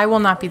 I will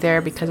not be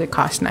there because it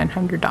costs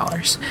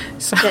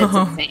 $900. So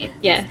that's insane.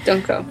 Yeah,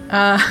 don't go.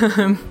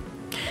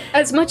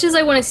 As much as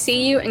I want to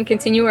see you and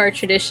continue our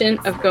tradition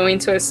of going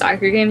to a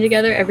soccer game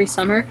together every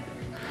summer,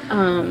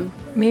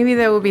 maybe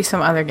there will be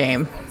some other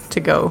game to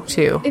go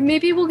to. and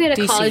maybe we'll get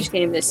a DC. college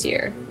game this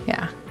year.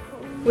 Yeah.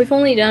 We've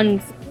only done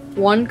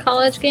one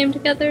college game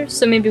together,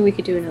 so maybe we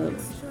could do another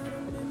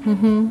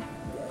one.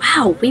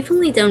 Wow, we've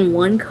only done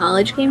one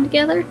college game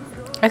together?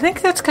 I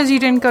think that's because you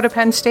didn't go to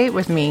Penn State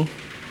with me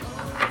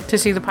to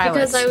see the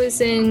pilots. Because I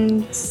was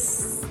in...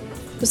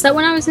 Was that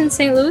when I was in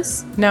St.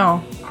 Louis?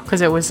 No,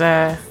 because it was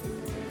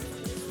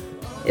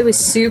It was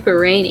super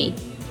rainy.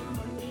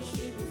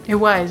 It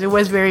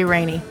was very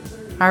rainy.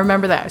 I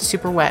remember that. It was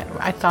super wet.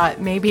 I thought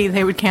maybe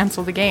they would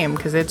cancel the game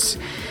because it's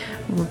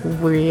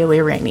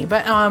really rainy.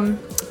 But,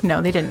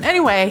 no, they didn't.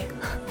 Anyway,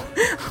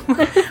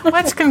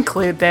 let's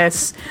conclude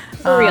this.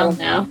 For real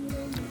now.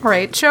 All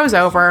right, show's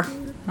over.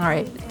 All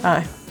right,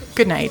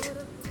 good night.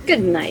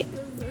 Good night.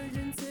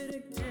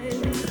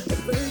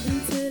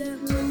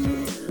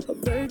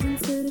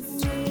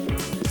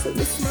 So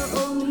this my